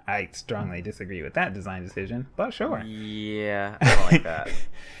don't know. I strongly disagree with that design decision, but sure. Yeah, I don't like that.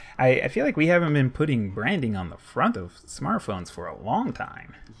 I feel like we haven't been putting branding on the front of smartphones for a long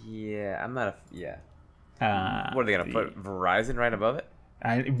time. Yeah, I'm not What are they going to put Verizon right above it?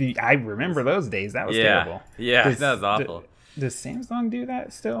 I remember those days. That was terrible. Yeah, that was awful. Does Samsung do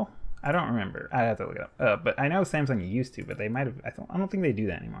that still? I don't remember. I'd have to look it up. But I know Samsung used to, but they might have. I don't think they do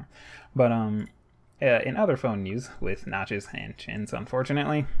that anymore. But in other phone news with notches and chins,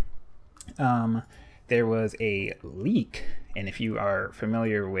 unfortunately, there was a leak. And if you are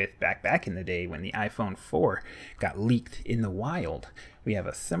familiar with back in the day when the iPhone 4 got leaked in the wild, we have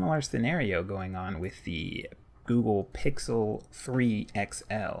a similar scenario going on with the Google Pixel 3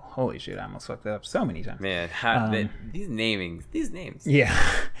 XL. Holy shit, I almost fucked that up so many times. Man, these names. Yeah,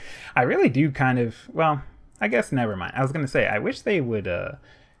 I really do kind of, well, I guess never mind. I was going to say, I wish they would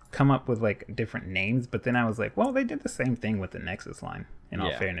come up with like different names, but then I was like, well, they did the same thing with the Nexus line, in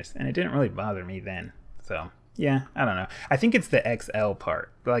all fairness, and it didn't really bother me then. So yeah, I don't know. I think it's the XL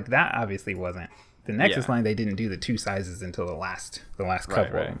part. Like, that obviously wasn't the Nexus line. They didn't do the 2 sizes until the last couple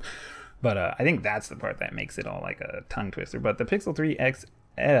of them. But I think that's the part that makes it all like a tongue twister. But the Pixel 3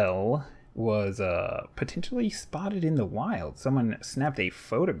 XL was potentially spotted in the wild. Someone snapped a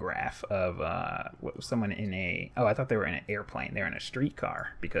photograph of someone in I thought they were in an airplane. They're in a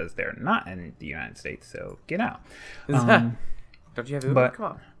streetcar because they're not in the United States. So get out. Don't you have Uber? Come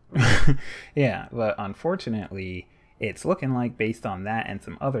on. Yeah, but unfortunately, it's looking like, based on that and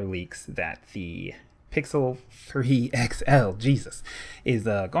some other leaks, that the Pixel 3 XL, Jesus, is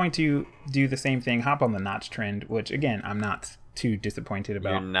going to do the same thing, hop on the notch trend, which, again, I'm not too disappointed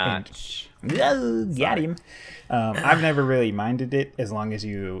about. Your notch. Got him. I've never really minded it, as long as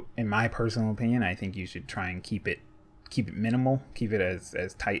you, in my personal opinion, I think you should try and keep it minimal, keep it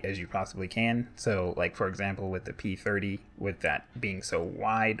as tight as you possibly can. So, like, for example, with the P30, with that being so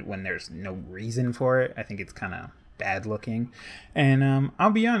wide when there's no reason for it, I think it's kind of bad looking. And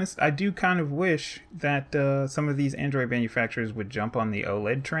I'll be honest, I do kind of wish that some of these Android manufacturers would jump on the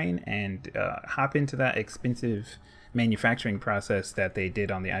OLED train and hop into that expensive manufacturing process that they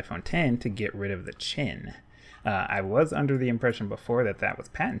did on the iPhone 10 to get rid of the chin. I was under the impression before that was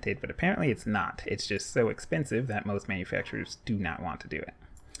patented, but apparently it's not. It's just so expensive that most manufacturers do not want to do it.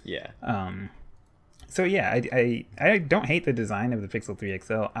 Yeah. So yeah, I don't hate the design of the Pixel 3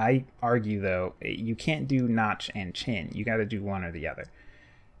 XL. I argue, though, you can't do notch and chin. You got to do one or the other.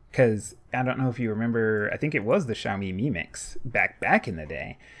 Because I don't know if you remember, I think it was the Xiaomi Mi Mix back in the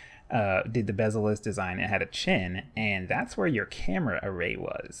day. Did the bezel-less design. It had a chin, and that's where your camera array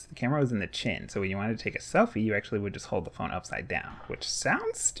was. The camera was in the chin, so when you wanted to take a selfie, you actually would just hold the phone upside down, which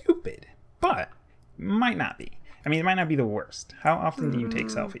sounds stupid, but might not be. I mean, it might not be the worst. How often do you take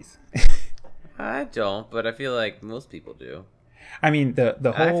selfies? I don't, but I feel like most people do. I mean, the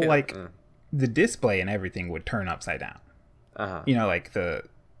I whole feel like the display and everything would turn upside down. Uh-huh. You know, like so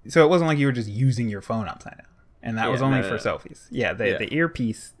it wasn't like you were just using your phone upside down, and that was only for selfies. Yeah, the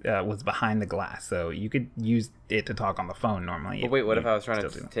earpiece was behind the glass, so you could use it to talk on the phone normally. But wait, what if I was trying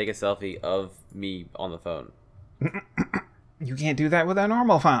to take a selfie of me on the phone? You can't do that with a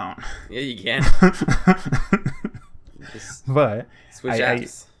normal phone. Yeah, you can. Just But switch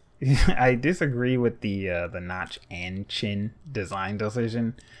apps. I disagree with the notch and chin design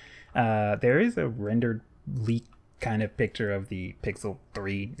decision. There is a rendered leak kind of picture of the Pixel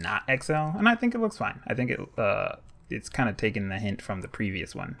 3 not XL, and I think it looks fine. I think it's kind of taken the hint from the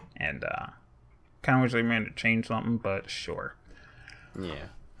previous one, and kind of wish they meant to change something, but sure. Yeah.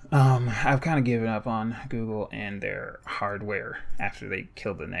 I've kind of given up on Google and their hardware after they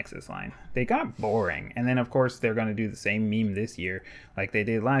killed the Nexus line. They got boring, and then of course they're going to do the same meme this year like they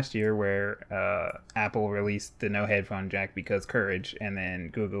did last year, where Apple released the no headphone jack because courage, and then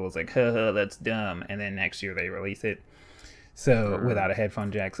Google was like, haha, that's dumb, and then next year they release it without a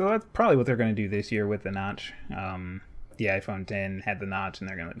headphone jack. So that's probably what they're going to do this year with the notch. The iPhone 10 had the notch, and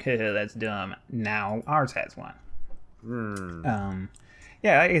they're going to like, haha, that's dumb. Now ours has one.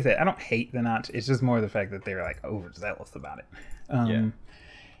 Yeah, like I said, I don't hate the notch. It's just more the fact that they're like overzealous about it.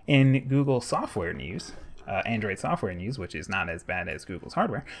 In Google software news, Android software news, which is not as bad as Google's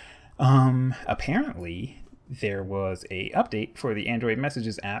hardware, apparently there was a update for the Android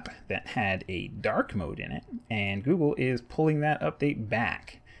Messages app that had a dark mode in it, and Google is pulling that update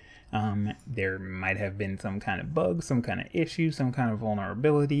back. There might have been some kind of bug, some kind of issue, some kind of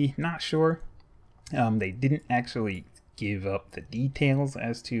vulnerability, not sure. They didn't actually give up the details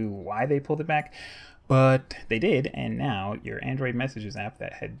as to why they pulled it back, but they did, and now your Android Messages app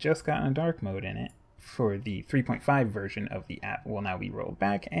that had just gotten a dark mode in it for the 3.5 version of the app will now be rolled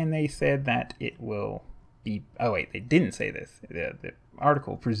back, and they said that it will be... Oh wait, they didn't say this. The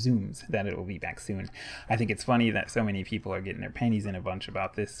article presumes that it will be back soon. I think it's funny that so many people are getting their panties in a bunch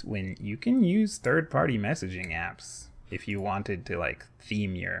about this when you can use third-party messaging apps if you wanted to like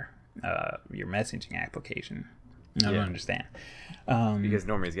theme your messaging application. I don't understand. Because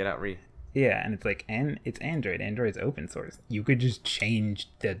normies get out Yeah, and it's like, and it's Android. Android's open source. You could just change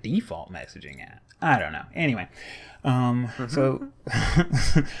the default messaging app. I don't know. Anyway, so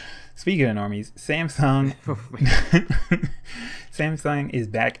speaking of normies, Samsung is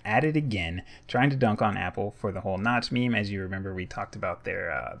back at it again, trying to dunk on Apple for the whole notch meme. As you remember, we talked about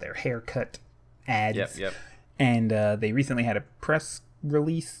their haircut ads. Yep. And they recently had a press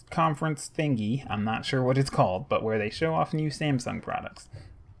release conference thingy, I'm not sure what it's called, but where they show off new Samsung products.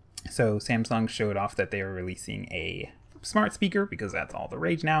 So Samsung showed off that they are releasing a smart speaker, because that's all the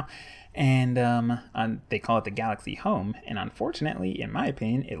rage now, and they call it the Galaxy Home, and unfortunately, in my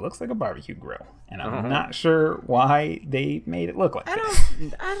opinion, it looks like a barbecue grill, and I'm not sure why they made it look like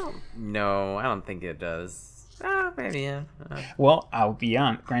that. I don't think it does. Maybe, yeah. Well, I'll be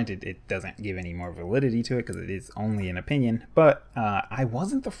honest. Granted, it doesn't give any more validity to it because it is only an opinion. But I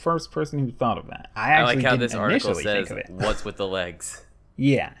wasn't the first person who thought of that. I like how didn't this article initially says, think of it. "What's with the legs?"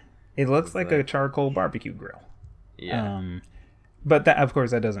 Yeah, it looks like a charcoal barbecue grill. Yeah. But that, of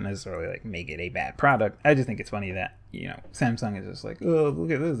course, that doesn't necessarily like make it a bad product. I just think it's funny that, you know, Samsung is just like, oh, look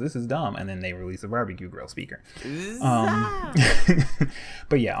at this, this is dumb, and then they release a barbecue grill speaker.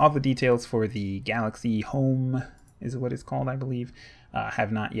 But yeah, all the details for the Galaxy Home is what it's called, I believe,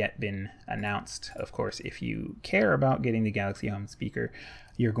 have not yet been announced. Of course, if you care about getting the Galaxy Home speaker,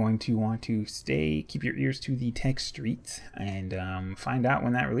 you're going to want to keep your ears to the tech streets and find out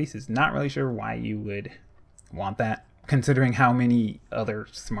when that releases. Not really sure why you would want that, considering how many other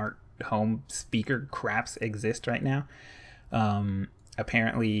smart home speaker craps exist right now.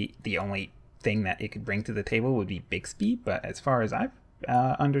 Apparently, the only thing that it could bring to the table would be Bixby, but as far as I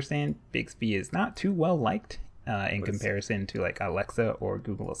understand, Bixby is not too well liked in comparison to like Alexa or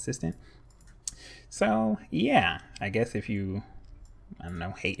Google Assistant. So yeah, I guess if you, I don't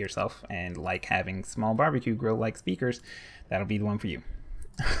know, hate yourself and like having small barbecue grill like speakers, that'll be the one for you.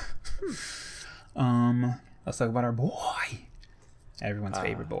 Let's talk about our boy. Everyone's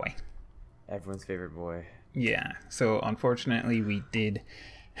favorite boy. Everyone's favorite boy. Yeah. So unfortunately, we did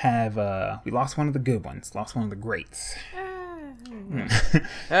have we lost one of the good ones. Lost one of the greats.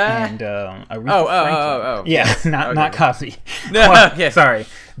 And Aretha Franklin. Yeah, not Cosby. No, yeah. Sorry,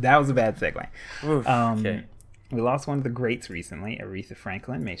 that was a bad segue. Oof, okay. We lost one of the greats recently, Aretha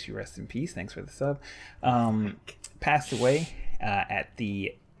Franklin. May she rest in peace. Thanks for the sub. Passed away at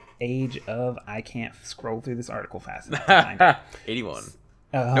the age of, I can't scroll through this article fast enough. 81.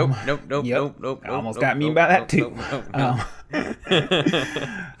 Nope. Almost got me by that too.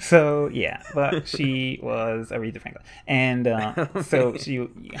 So yeah, but she was Aretha Franklin, and so she.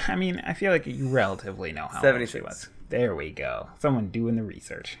 I mean, I feel like you relatively know how old she was. There we go. Someone doing the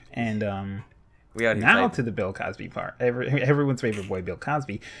research, and we already now played. to the Bill Cosby part. Everyone's favorite boy, Bill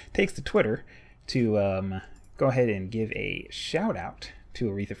Cosby, takes to Twitter to go ahead and give a shout out to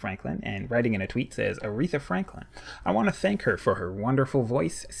Aretha Franklin, and writing in a tweet says, Aretha Franklin, I want to thank her for her wonderful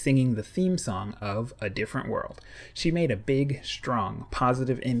voice singing the theme song of A Different World. She made a big, strong,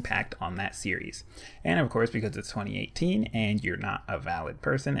 positive impact on that series. And of course, because it's 2018 and you're not a valid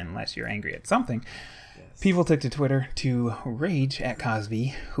person unless you're angry at something, people took to Twitter to rage at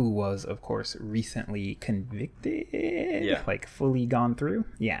Cosby, who was, of course, recently convicted, like fully gone through,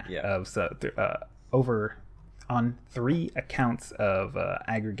 of over on 3 accounts of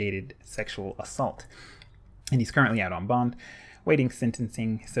aggregated sexual assault. And he's currently out on bond, waiting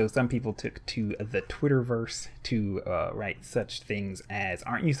sentencing. So some people took to the Twitterverse to write such things as,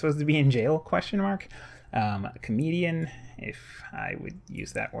 aren't you supposed to be in jail, ? A comedian, if I would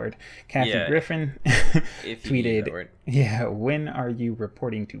use that word, Kathy Griffin, tweeted, when are you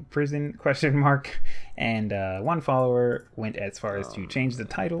reporting to prison, ? And one follower went as far as to change the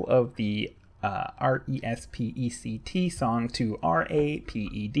title of the RESPECT song to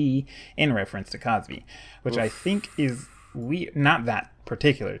RAPED in reference to Cosby, which I think is weird. Not that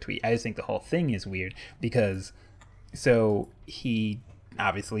particular tweet. I just think the whole thing is weird because so he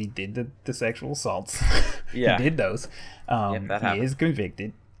obviously did the sexual assaults. He did those. He is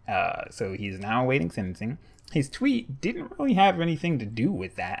convicted. So he's now awaiting sentencing. His tweet didn't really have anything to do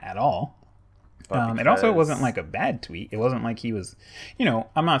with that at all. It also wasn't like a bad tweet. It wasn't like he was,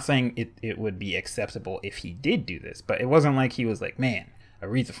 I'm not saying it would be acceptable if he did do this, but it wasn't like he was like, man,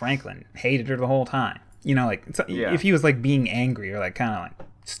 Aretha Franklin hated her the whole time. If he was like being angry or like kind of like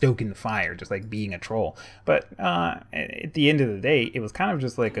stoking the fire, just like being a troll. But at the end of the day, it was kind of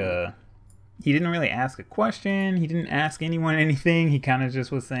just like he didn't really ask a question. He didn't ask anyone anything. He kind of just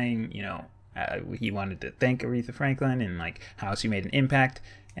was saying, he wanted to thank Aretha Franklin and like how she made an impact.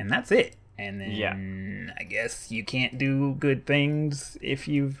 And that's it. And then I guess you can't do good things if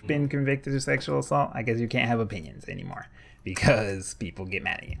you've been convicted of sexual assault. I guess you can't have opinions anymore because people get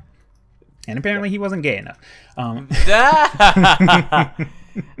mad at you. And apparently he wasn't gay enough. Oh,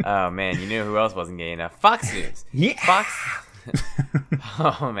 man. You know who else wasn't gay enough? Fox News. Yeah. Fox.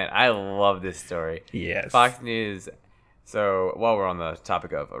 Oh, man. I love this story. Yes. Fox News. So while we're on the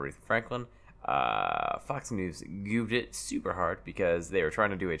topic of Aretha Franklin, Fox News goofed it super hard because they were trying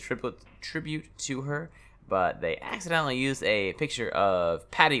to do a tribute to her, but they accidentally used a picture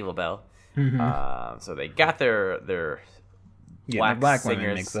of Patti LaBelle. So they got their black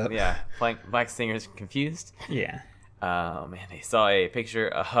singers mixed up. Black singers confused. Yeah. Man, they saw a picture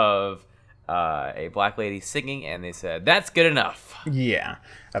of a black lady singing, and they said that's good enough. Yeah.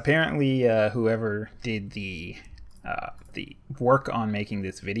 Apparently, whoever did the work on making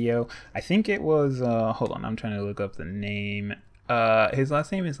this video, I think it was hold on, I'm trying to look up the name. His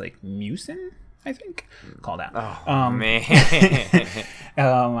last name is like Musin, I think. Called out. Man.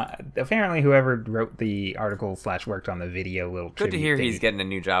 Apparently whoever wrote the article / worked on the video little good to hear he's getting a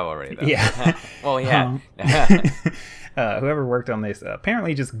new job already though. Yeah. Well, yeah. Whoever worked on this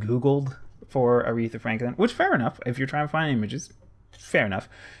apparently just Googled for Aretha Franklin, which fair enough. If you're trying to find images, fair enough.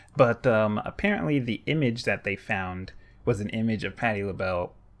 But apparently the image that they found was an image of Patti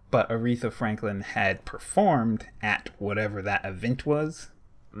LaBelle, but Aretha Franklin had performed at whatever that event was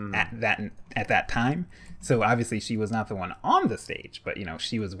at that time. So obviously she was not the one on the stage, but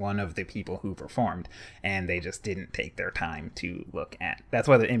she was one of the people who performed, and they just didn't take their time to look at. That's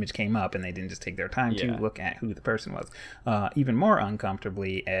why the image came up, and they didn't just take their time to look at who the person was. Even more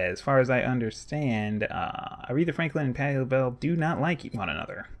uncomfortably, as far as I understand, Aretha Franklin and Patti LaBelle do not like one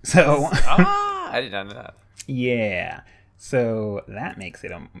another. So I did not know that. Yeah. So that makes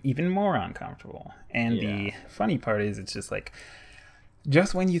it even more uncomfortable. And the funny part is, it's just like,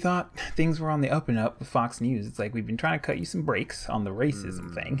 just when you thought things were on the up and up with Fox News, it's like, we've been trying to cut you some breaks on the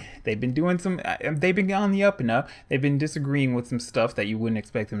racism thing. They've been doing they've been on the up and up. They've been disagreeing with some stuff that you wouldn't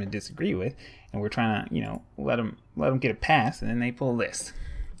expect them to disagree with. And we're trying to, let them get a pass. And then they pull this.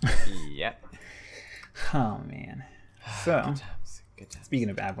 Yep. Oh, man. So, Good times. Speaking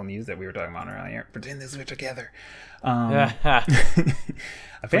of Apple News that we were talking about earlier, pretend this were together.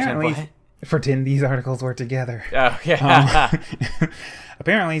 Apparently, pretend these articles were together. Oh, yeah.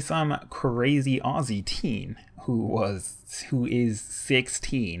 Apparently, some crazy Aussie teen who is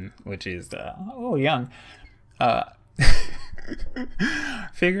 16, which is a little young,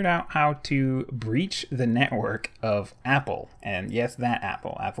 figured out how to breach the network of Apple. And yes, that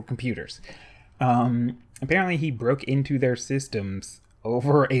Apple computers. Apparently he broke into their systems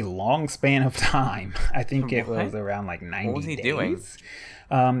over a long span of time. I think it was around like 90 days. What was he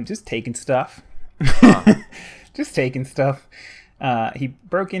doing? Just taking stuff. Just taking stuff. He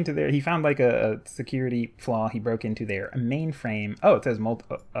broke into he found like a security flaw. He broke into their mainframe. Oh, it says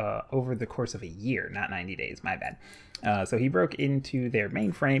over the course of a year, not 90 days. My bad. So he broke into their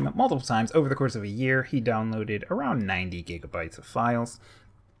mainframe multiple times over the course of a year. He downloaded around 90 gigabytes of files.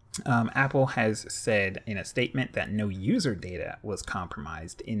 Apple has said in a statement that no user data was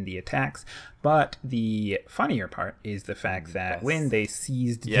compromised in the attacks, but the funnier part is the fact that when they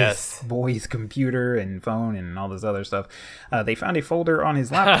seized this boy's computer and phone and all this other stuff, they found a folder on his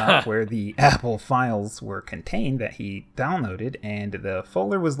laptop where the Apple files were contained that he downloaded, and the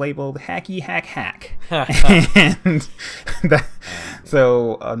folder was labeled Hacky Hack Hack. And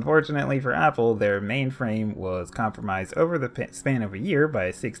so unfortunately for Apple, their mainframe was compromised over the span of a year by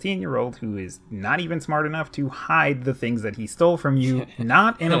a 16-year-old who is not even smart enough to hide the things that he stole from you,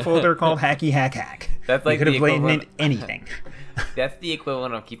 not in a folder called Hacky Hack Hack. That's like you could have blamed anything. That's the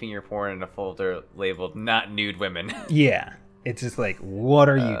equivalent of keeping your porn in a folder labeled "not nude women." Yeah, it's just like, what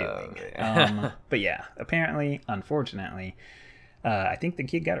are you doing? Yeah. But yeah, apparently, unfortunately, I think the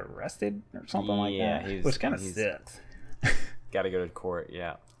kid got arrested or something like that, which kind of sucks. Got to go to court.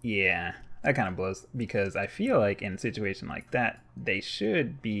 Yeah. Yeah. That kind of blows, because I feel like in a situation like that, they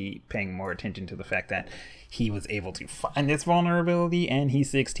should be paying more attention to the fact that he was able to find this vulnerability and he's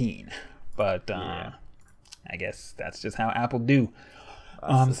 16. But I guess that's just how Apple do.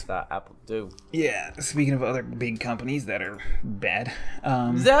 That's just how Apple do. Yeah, speaking of other big companies that are bad.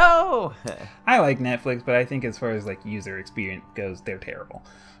 No! I like Netflix, but I think as far as like user experience goes, they're terrible.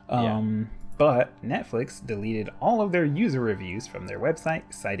 But Netflix deleted all of their user reviews from their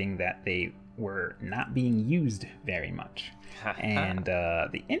website, citing that they were not being used very much. And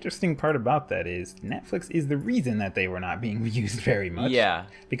the interesting part about that is Netflix is the reason that they were not being used very much. Yeah.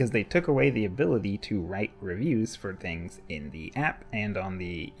 Because they took away the ability to write reviews for things in the app and on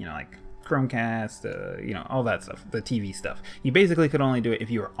the, like Chromecast, all that stuff, the TV stuff. You basically could only do it if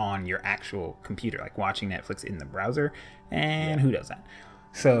you were on your actual computer, like watching Netflix in the browser. And who does that?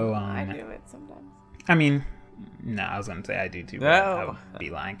 So I do it sometimes. I mean, no, I was going to say I do too, but I would be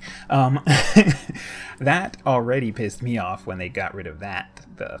lying. That already pissed me off when they got rid of that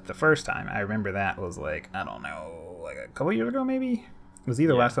the first time. I remember that was like, I don't know, like a couple years ago maybe? It was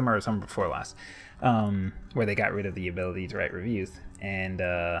either last summer or summer before last, where they got rid of the ability to write reviews. And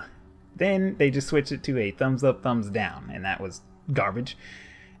then they just switched it to a thumbs up, thumbs down, and that was garbage.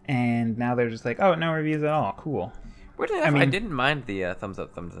 And now they're just like, oh, no reviews at all. Cool. I didn't mind the thumbs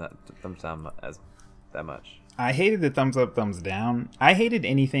up, thumbs down as that much. I hated the thumbs up, thumbs down. I hated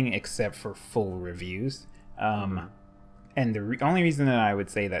anything except for full reviews. And the only reason that I would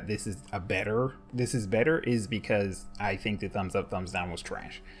say that this is better is because I think the thumbs up, thumbs down was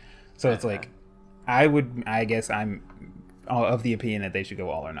trash. So it's like, I guess I'm of the opinion that they should go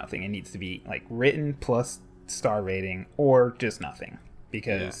all or nothing. It needs to be like written plus star rating or just nothing.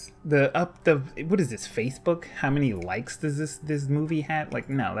 Because what is this, Facebook? How many likes does this movie have? Like,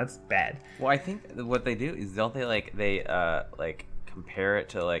 no, that's bad. Well, I think what they do is, don't they compare it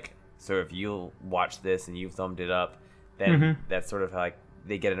to like, so if you watch this and you thumbed it up, then that's sort of how, like,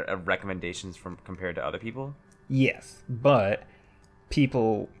 they get recommendations from compared to other people. Yes, but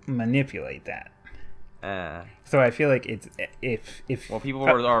people manipulate that. So I feel like it's if people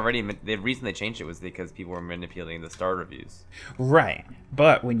were already, the reason they changed it was because people were manipulating the star reviews. Right,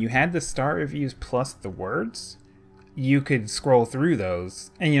 but when you had the star reviews plus the words, you could scroll through those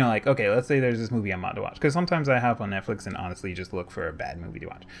and like, okay, let's say there's this movie I'm about to watch, because sometimes I hop on Netflix and honestly just look for a bad movie to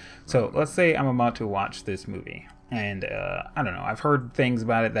watch. So let's say I'm about to watch this movie. And I don't know, I've heard things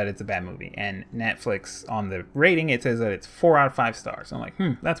about it that it's a bad movie. And Netflix, on the rating, it says that it's 4 out of 5 stars. I'm like,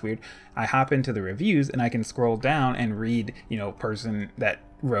 that's weird. I hop into the reviews and I can scroll down and read, person that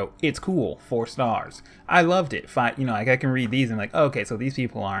wrote, it's cool, 4 stars. I loved it. 5, like I can read these and like, okay, so these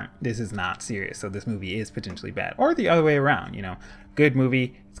people this is not serious. So this movie is potentially bad. Or the other way around, good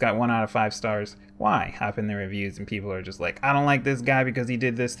movie. It's got 1 out of 5 stars. Why? Hop in the reviews and people are just like, I don't like this guy because he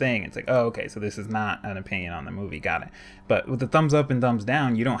did this thing. It's like, oh, okay, so this is not an opinion on the movie. Got it. But with the thumbs up and thumbs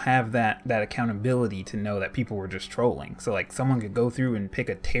down, you don't have that accountability to know that people were just trolling. So like someone could go through and pick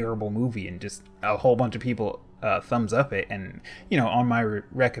a terrible movie and just a whole bunch of people thumbs up it. And, on my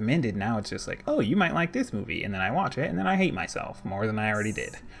recommended, now it's just like, oh, you might like this movie. And then I watch it and then I hate myself more than I already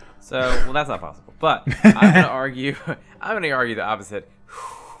did. So, well, that's not possible. But I'm going to argue the opposite.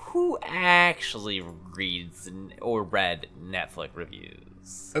 Who actually reads or read Netflix reviews?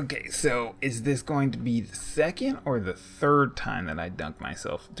 Okay, so is this going to be the second or the third time that I dunk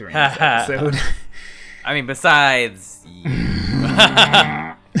myself during this episode? I mean, besides you.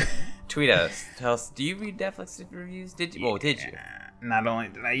 Tweet us. Tell us, do you read Netflix reviews? Did you? Well, did you? Not only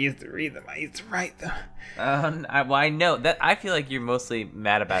did I used to read them, I used to write them. I know that. I feel like you're mostly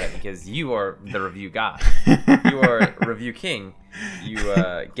mad about it because you are the review guy. You are review king. You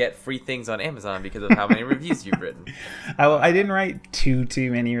get free things on Amazon because of how many reviews you've written. I didn't write too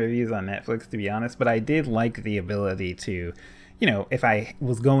many reviews on Netflix, to be honest, but I did like the ability to, if I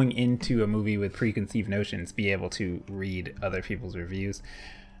was going into a movie with preconceived notions, be able to read other people's reviews.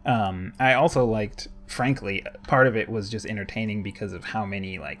 I also liked, frankly, part of it was just entertaining because of how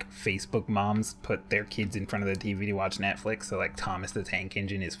many Facebook moms put their kids in front of the TV to watch Netflix. So Thomas the Tank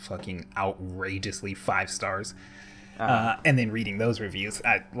Engine is fucking outrageously 5 stars. And then reading those reviews,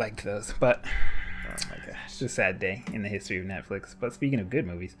 I liked those. But Oh my gosh. it's a sad day in the history of Netflix. But speaking of good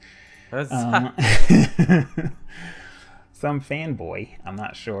movies, That's- some fanboy, I'm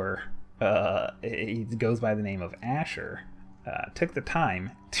not sure, he goes by the name of Asher, took the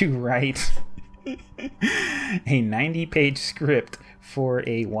time to write a 90-page script for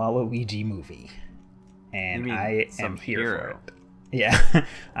a Waluigi movie. And You mean I some am here hero. for it. Yeah,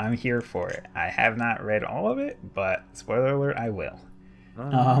 I'm here for it. I have not read all of it, but spoiler alert, I will.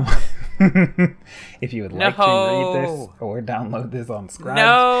 If you would like to read this No. or download this on Scribe,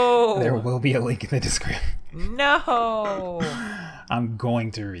 No. there will be a link in the description. No. I'm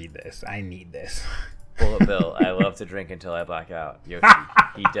going to read this. I need this. Bullet Bill, I love to drink until I black out. Yoshi,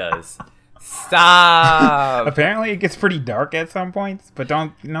 he does. Stop. Apparently, it gets pretty dark at some points, but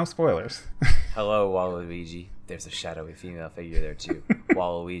no spoilers. Hello, Waluigi. There's a shadowy female figure there too.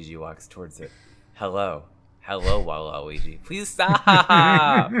 Waluigi walks towards it. Hello. Hello, Waluigi. Please stop.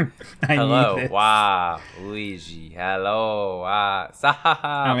 I Hello, need this. Waluigi. Hello, stop.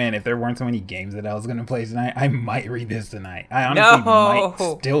 Oh man, if there weren't so many games that I was going to play tonight, I might read this tonight. I honestly might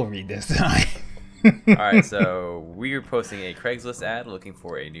still read this tonight. All right, so we're posting a Craigslist ad looking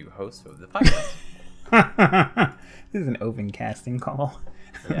for a new host of the podcast. This is an open casting call.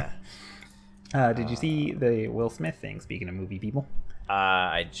 Yeah. Did you see the Will Smith thing, speaking of movie people?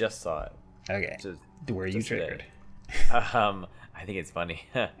 I just saw it. Okay. Just- Were you just today. triggered? I think it's funny.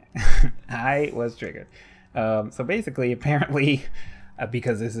 I was triggered. So basically, apparently,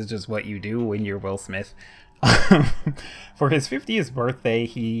 because this is just what you do when you're Will Smith, for his 50th birthday,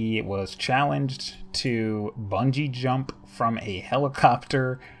 he was challenged to bungee jump from a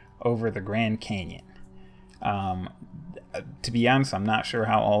helicopter over the Grand Canyon. To be honest, I'm not sure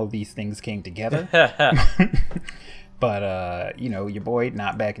how all of these things came together. But, your boy,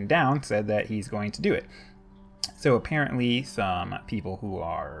 not backing down, said that he's going to do it. So apparently some people who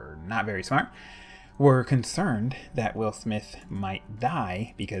are not very smart were concerned that Will Smith might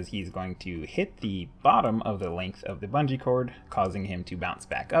die because he's going to hit the bottom of the length of the bungee cord, causing him to bounce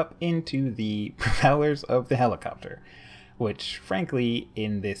back up into the propellers of the helicopter, which frankly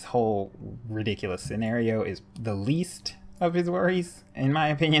in this whole ridiculous scenario is the least of his worries, in my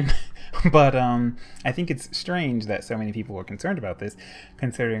opinion. But I think it's strange that so many people were concerned about this,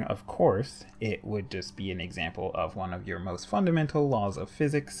 considering, of course, it would just be an example of one of your most fundamental laws of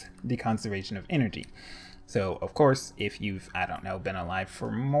physics, the conservation of energy. So, of course, if you've, been alive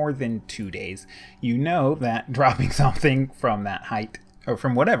for more than 2 days, you know that dropping something from that height, or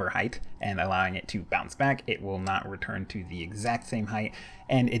from whatever height, and allowing it to bounce back, it will not return to the exact same height,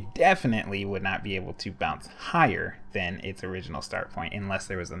 and it definitely would not be able to bounce higher than its original start point unless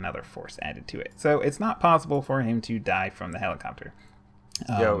there was another force added to it. So it's not possible for him to die from the helicopter.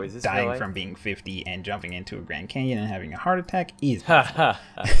 Yo, is this real dying life? from being 50 and jumping into a Grand Canyon and having a heart attack is possible.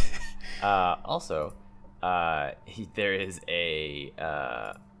 Also, there is a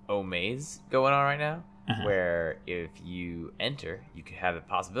Omaze going on right now, where if you enter, you could have the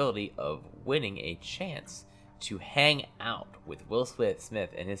possibility of winning a chance to hang out with Will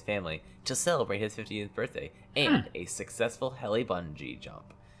Smith and his family to celebrate his 50th birthday and a successful heli bungee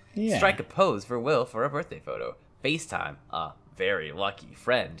jump. Yeah. Strike a pose for Will for a birthday photo. FaceTime a very lucky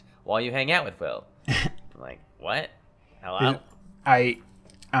friend while you hang out with Will. I'm like, what? Hello?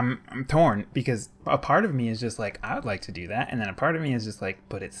 I'm torn because a part of me is just like, I would like to do that, and then a part of me is just like,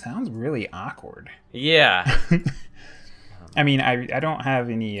 but it sounds really awkward. Yeah. I mean, I don't have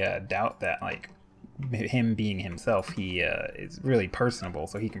any doubt that him being himself, he is really personable,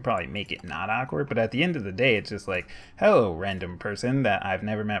 so he can probably make it not awkward. But at the end of the day, it's just like, hello, random person that I've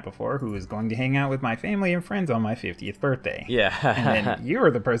never met before who is going to hang out with my family and friends on my 50th birthday. Yeah. And then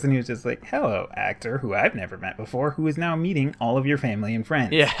you're the person who's just like, hello, actor who I've never met before, who is now meeting all of your family and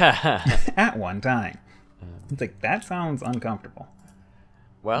friends Yeah. at one time. It's like, that sounds uncomfortable.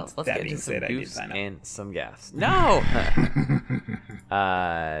 Well, let's That get being into some said, I did goofs sign up. and some gaffs. No!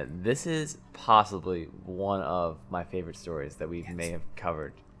 This is possibly one of my favorite stories that we may have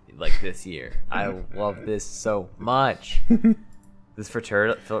covered like this year. I love this so much. This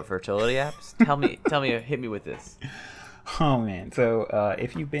fertility apps? Tell me, hit me with this. Oh man! So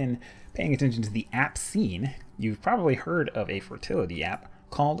if you've been paying attention to the app scene, you've probably heard of a fertility app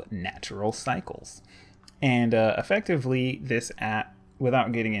called Natural Cycles, and effectively, this app,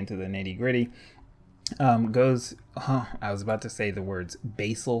 without getting into the nitty gritty, goes. I was about to say the words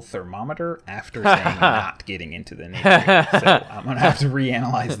basal thermometer after saying not getting into the nitty gritty, so I'm gonna have to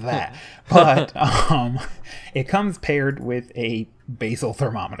reanalyze that. But it comes paired with a basal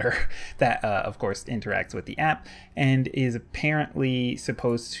thermometer that, of course, interacts with the app and is apparently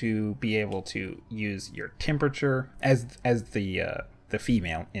supposed to be able to use your temperature as the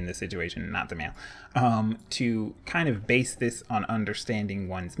female in the situation, not the male, to kind of base this on understanding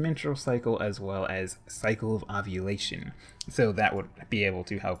one's menstrual cycle as well as cycle of ovulation. So that would be able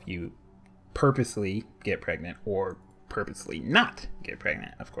to help you purposely get pregnant or purposely not get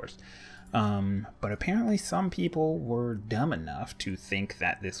pregnant, of course. But apparently some people were dumb enough to think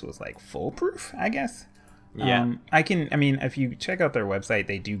that this was like foolproof, I guess. Yeah. If you check out their website,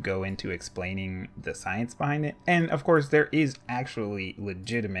 they do go into explaining the science behind it. And of course, there is actually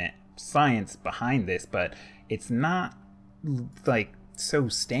legitimate science behind this, but it's not like so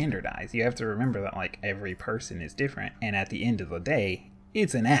standardized. You have to remember that like every person is different. And at the end of the day,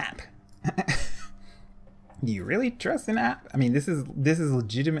 it's an app. Do you really trust an app? I mean, this is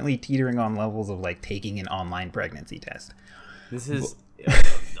legitimately teetering on levels of like taking an online pregnancy test. This is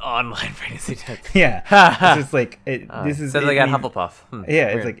online pregnancy test. Yeah, it's just like this is. Sounds like at Hufflepuff. Yeah,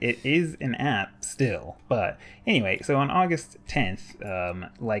 it's Weird. like it is an app still, but anyway. So on August 10th,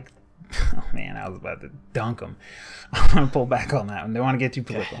 oh man, I was about to dunk them. I'm gonna pull back on that one. Don't want to get too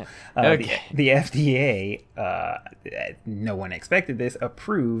political. Okay. The FDA, no one expected this,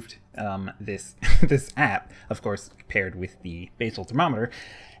 approved this app, of course, paired with the basal thermometer,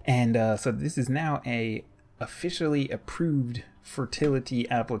 and so this is now a officially approved fertility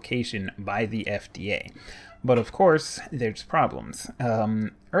application by the FDA. But of course, there's problems.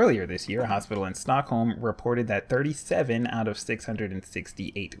 Earlier this year, a hospital in Stockholm reported that 37 out of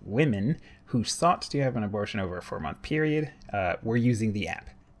 668 women who sought to have an abortion over a 4-month period were using the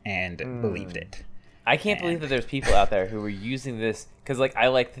app and believed it. I can't believe that there's people out there who were using this because, like, I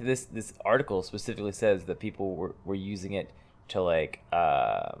like this article specifically says that people were using it to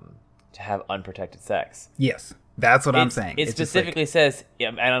to have unprotected sex. Yes, that's what I'm saying. It It's just specifically says.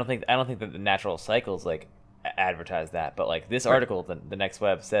 Yeah, I don't think that the Natural Cycles like advertise that, but like this article, the Next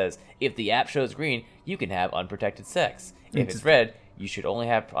Web says if the app shows green, you can have unprotected sex. If it's red, you should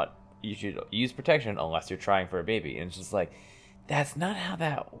use protection unless you're trying for a baby. And it's just like that's not how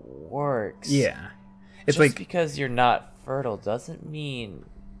that works. Yeah, it's Just like because you're not fertile doesn't mean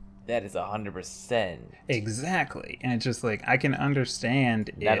that is 100%. exactly, and it's just like I can understand.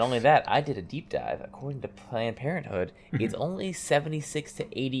 Not only that, I did a deep dive. According to Planned Parenthood, it's only 76 to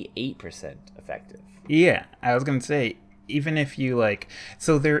 88% effective. Yeah, I was gonna say, even if you like,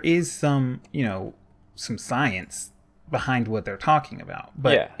 so there is some, some science behind what they're talking about,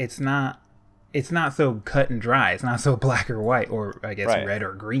 but Yeah. it's not so cut and dry. It's not so black or white, or I guess Right. red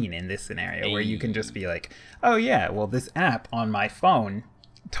or green in this scenario, where you can just be like, oh yeah, well this app on my phone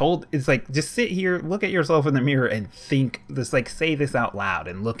it's like, just sit here, look at yourself in the mirror and think this, like say this out loud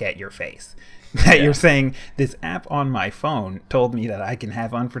and look at your face. That you're saying this app on my phone told me that I can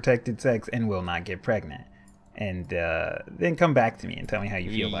have unprotected sex and will not get pregnant, and then come back to me and tell me how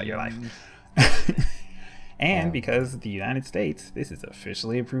you feel about your life. And because the United States, this is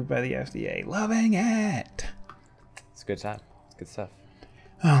officially approved by the FDA. Loving it. It's a good time. It's good stuff.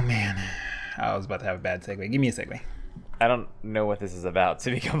 Oh man, I was about to have a bad segue. Give me a segue. I don't know what this is about,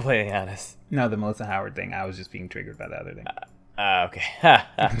 to be completely honest. No, the Melissa Howard thing. I was just being triggered by the other thing. Okay.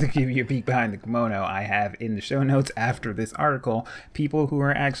 To give you a peek behind the kimono, I have in the show notes after this article, people who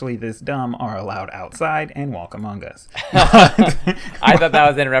are actually this dumb are allowed outside and walk among us. I thought that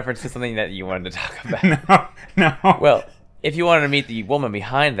was in reference to something that you wanted to talk about. No. Well, if you wanted to meet the woman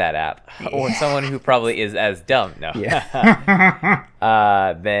behind that app, or someone who probably is as dumb, no. Yeah.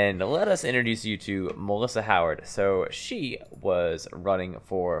 Then let us introduce you to Melissa Howard. So she was running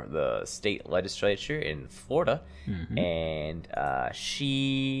for the state legislature in Florida, and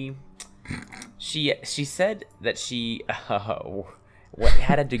she said that she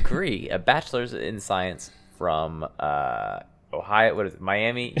had a degree, a bachelor's in science from Ohio. What is it?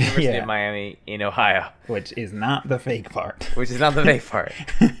 University of Miami in Ohio. Which is not the fake part. Which is not the fake part.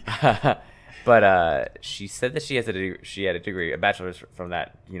 But she said that she had a degree, a bachelor's from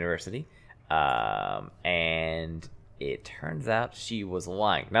that university, and it turns out she was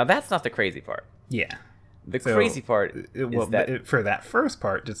lying. Now that's not the crazy part. Yeah. The crazy part is that for that first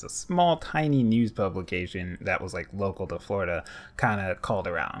part, just a small, tiny news publication that was like local to Florida kind of called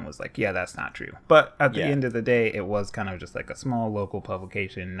her out and was like, "Yeah, that's not true." But at the end of the day, it was kind of just like a small local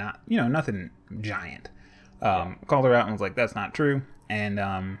publication, not nothing giant. Called her out and was like, "That's not true." And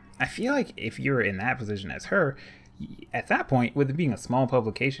I feel like if you're in that position as her, at that point, with it being a small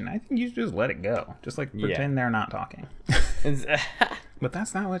publication, I think you should just let it go. Just like pretend they're not talking. But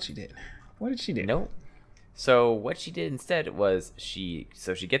that's not what she did. What did she do? Nope. So what she did instead was she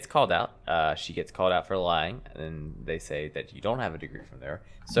gets called out. She gets called out for lying, and they say that you don't have a degree from there.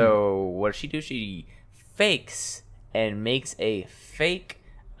 So what does she do? She fakes and makes a fake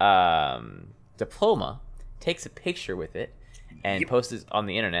diploma, takes a picture with it, and posts it on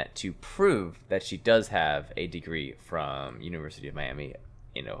the internet to prove that she does have a degree from University of Miami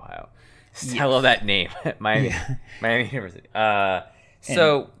in Ohio. I love that name, Miami University.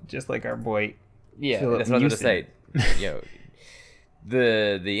 So just like our boy. Yeah, Philip that's what I was Houston. going to say.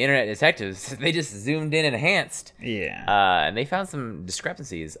 The internet detectives, they just zoomed in and enhanced. Yeah. And they found some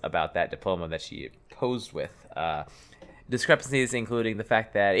discrepancies about that diploma that she posed with. Discrepancies including the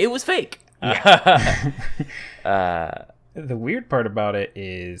fact that it was fake. Yeah. The weird part about it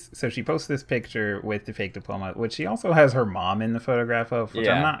is, so she posts this picture with the fake diploma, which she also has her mom in the photograph of, which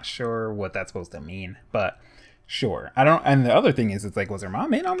I'm not sure what that's supposed to mean, but sure. I don't. And the other thing is, it's like, was her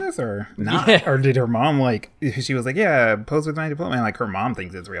mom in on this or not? Yeah. Or did her mom she was like, yeah, pose with my diploma, and like her mom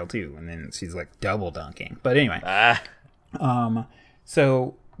thinks it's real too, and then she's like double dunking. But anyway,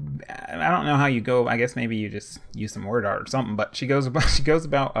 so I don't know how you go. I guess maybe you just use some word art or something. But she goes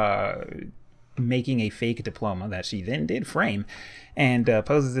about making a fake diploma that she then did frame and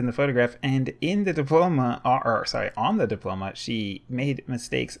poses in the photograph. And in the diploma, on the diploma, she made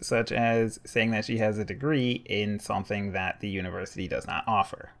mistakes such as saying that she has a degree in something that the university does not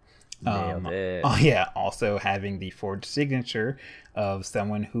offer. Nailed it. Also having the forged signature of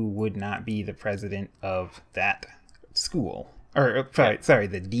someone who would not be the president of that school.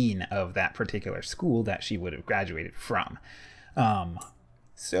 The dean of that particular school that she would have graduated from.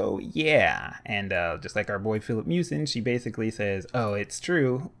 So, yeah, and just like our boy Philip Houston, she basically says, oh, it's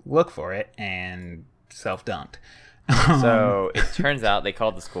true, look for it, and self-dunked. So, it turns out they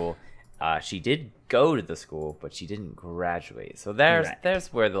called the school. She did go to the school, but she didn't graduate. So,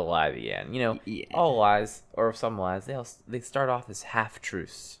 there's where the lie began. All lies, or some lies, they start off as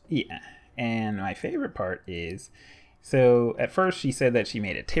half-truths. Yeah, and my favorite part is... So at first she said that she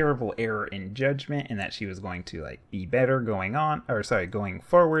made a terrible error in judgment and that she was going to be better going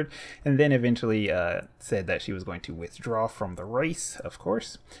forward, and then eventually said that she was going to withdraw from the race, of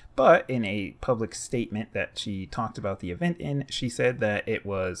course. But in a public statement that she talked about the event in, she said that it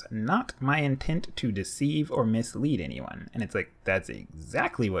was not my intent to deceive or mislead anyone. And it's like, that's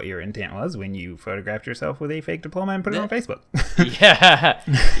exactly what your intent was when you photographed yourself with a fake diploma and put it on Facebook. Yeah.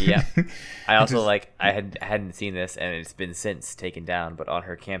 I also I hadn't seen this, and it's been since taken down, but on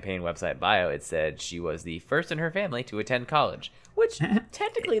her campaign website bio it said she was the first in her family to attend college, which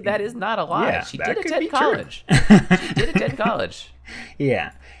technically that is not a lie. Yeah, she did attend college.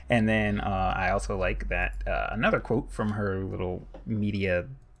 Yeah. And then I also like that another quote from her little media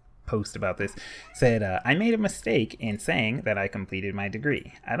post about this said, I made a mistake in saying that I completed my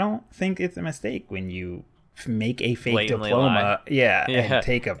degree. I don't think it's a mistake when you make a fake blatantly diploma, lie. And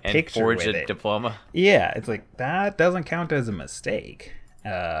take a picture forge with a it. diploma. Yeah, it's like that doesn't count as a mistake.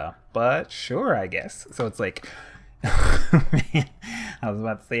 But sure, I guess. So it's like, man, I was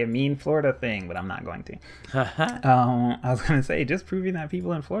about to say a mean Florida thing, but I'm not going to. I was going to say just proving that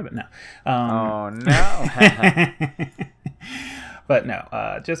people in Florida. No. Oh no. But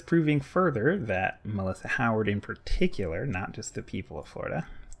no, just proving further that Melissa Howard in particular, not just the people of Florida.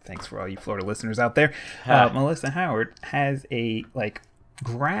 Thanks for all you Florida listeners out there. Melissa Howard has a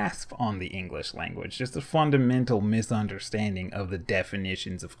grasp on the English language, just a fundamental misunderstanding of the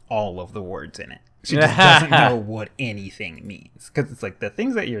definitions of all of the words in it. She just doesn't know what anything means, because it's like the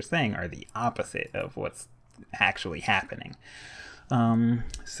things that you're saying are the opposite of what's actually happening.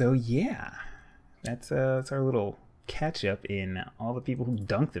 So yeah, that's our little catch up in all the people who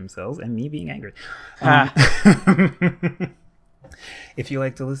dunk themselves and me being angry. If you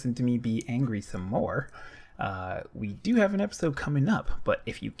like to listen to me be angry some more, we do have an episode coming up, but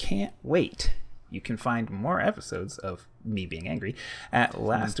if you can't wait, you can find more episodes of Me Being Angry at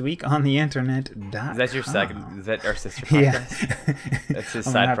lastweekontheinternet.com. Is that your second? Is that our sister Yeah. podcast? That's his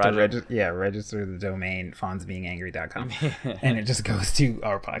I'm gonna side have project. to register the domain fonzbeingangry.com and it just goes to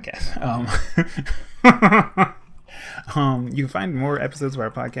our podcast. You can find more episodes of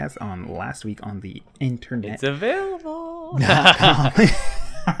our podcast on Last Week on the Internet. It's available.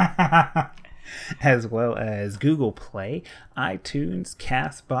 As well as Google Play, iTunes,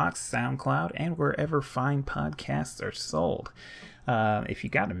 CastBox, SoundCloud, and wherever fine podcasts are sold. If you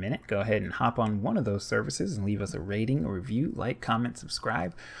got a minute, go ahead and hop on one of those services and leave us a rating or review, like, comment,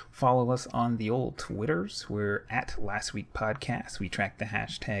 subscribe. Follow us on the old Twitters. We're at Last Week Podcast. We track the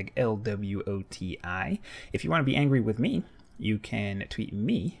hashtag LWOTI. If you want to be angry with me, you can tweet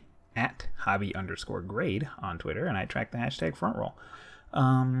me at hobby_grade on Twitter, and I track the hashtag front roll.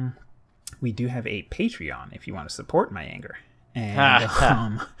 We do have a Patreon if you want to support my anger. And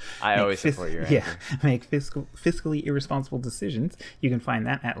I always support your anger. Yeah, make fiscally irresponsible decisions. You can find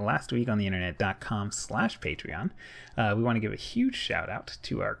that at lastweekontheinternet.com/Patreon. We want to give a huge shout out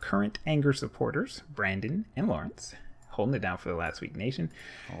to our current anger supporters, Brandon and Lawrence, holding it down for the Last Week Nation,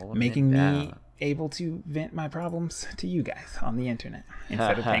 making me able to vent my problems to you guys on the internet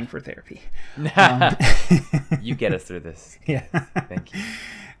instead of paying for therapy. You get us through this. Yeah. Thank you.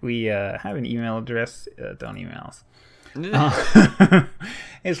 We have an email address. Don't email us.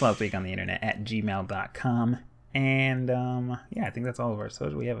 It's lastweekontheinternet at gmail.com. And I think that's all of our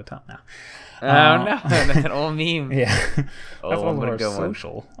social. We have a ton now. Oh no, that's an old meme. Yeah, that's all I'm of gonna our go on.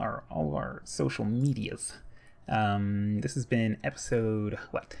 all of our social medias. This has been episode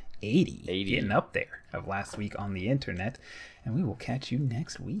 80, 80. getting up there, of Last Week on the Internet, and we will catch you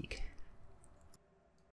next week.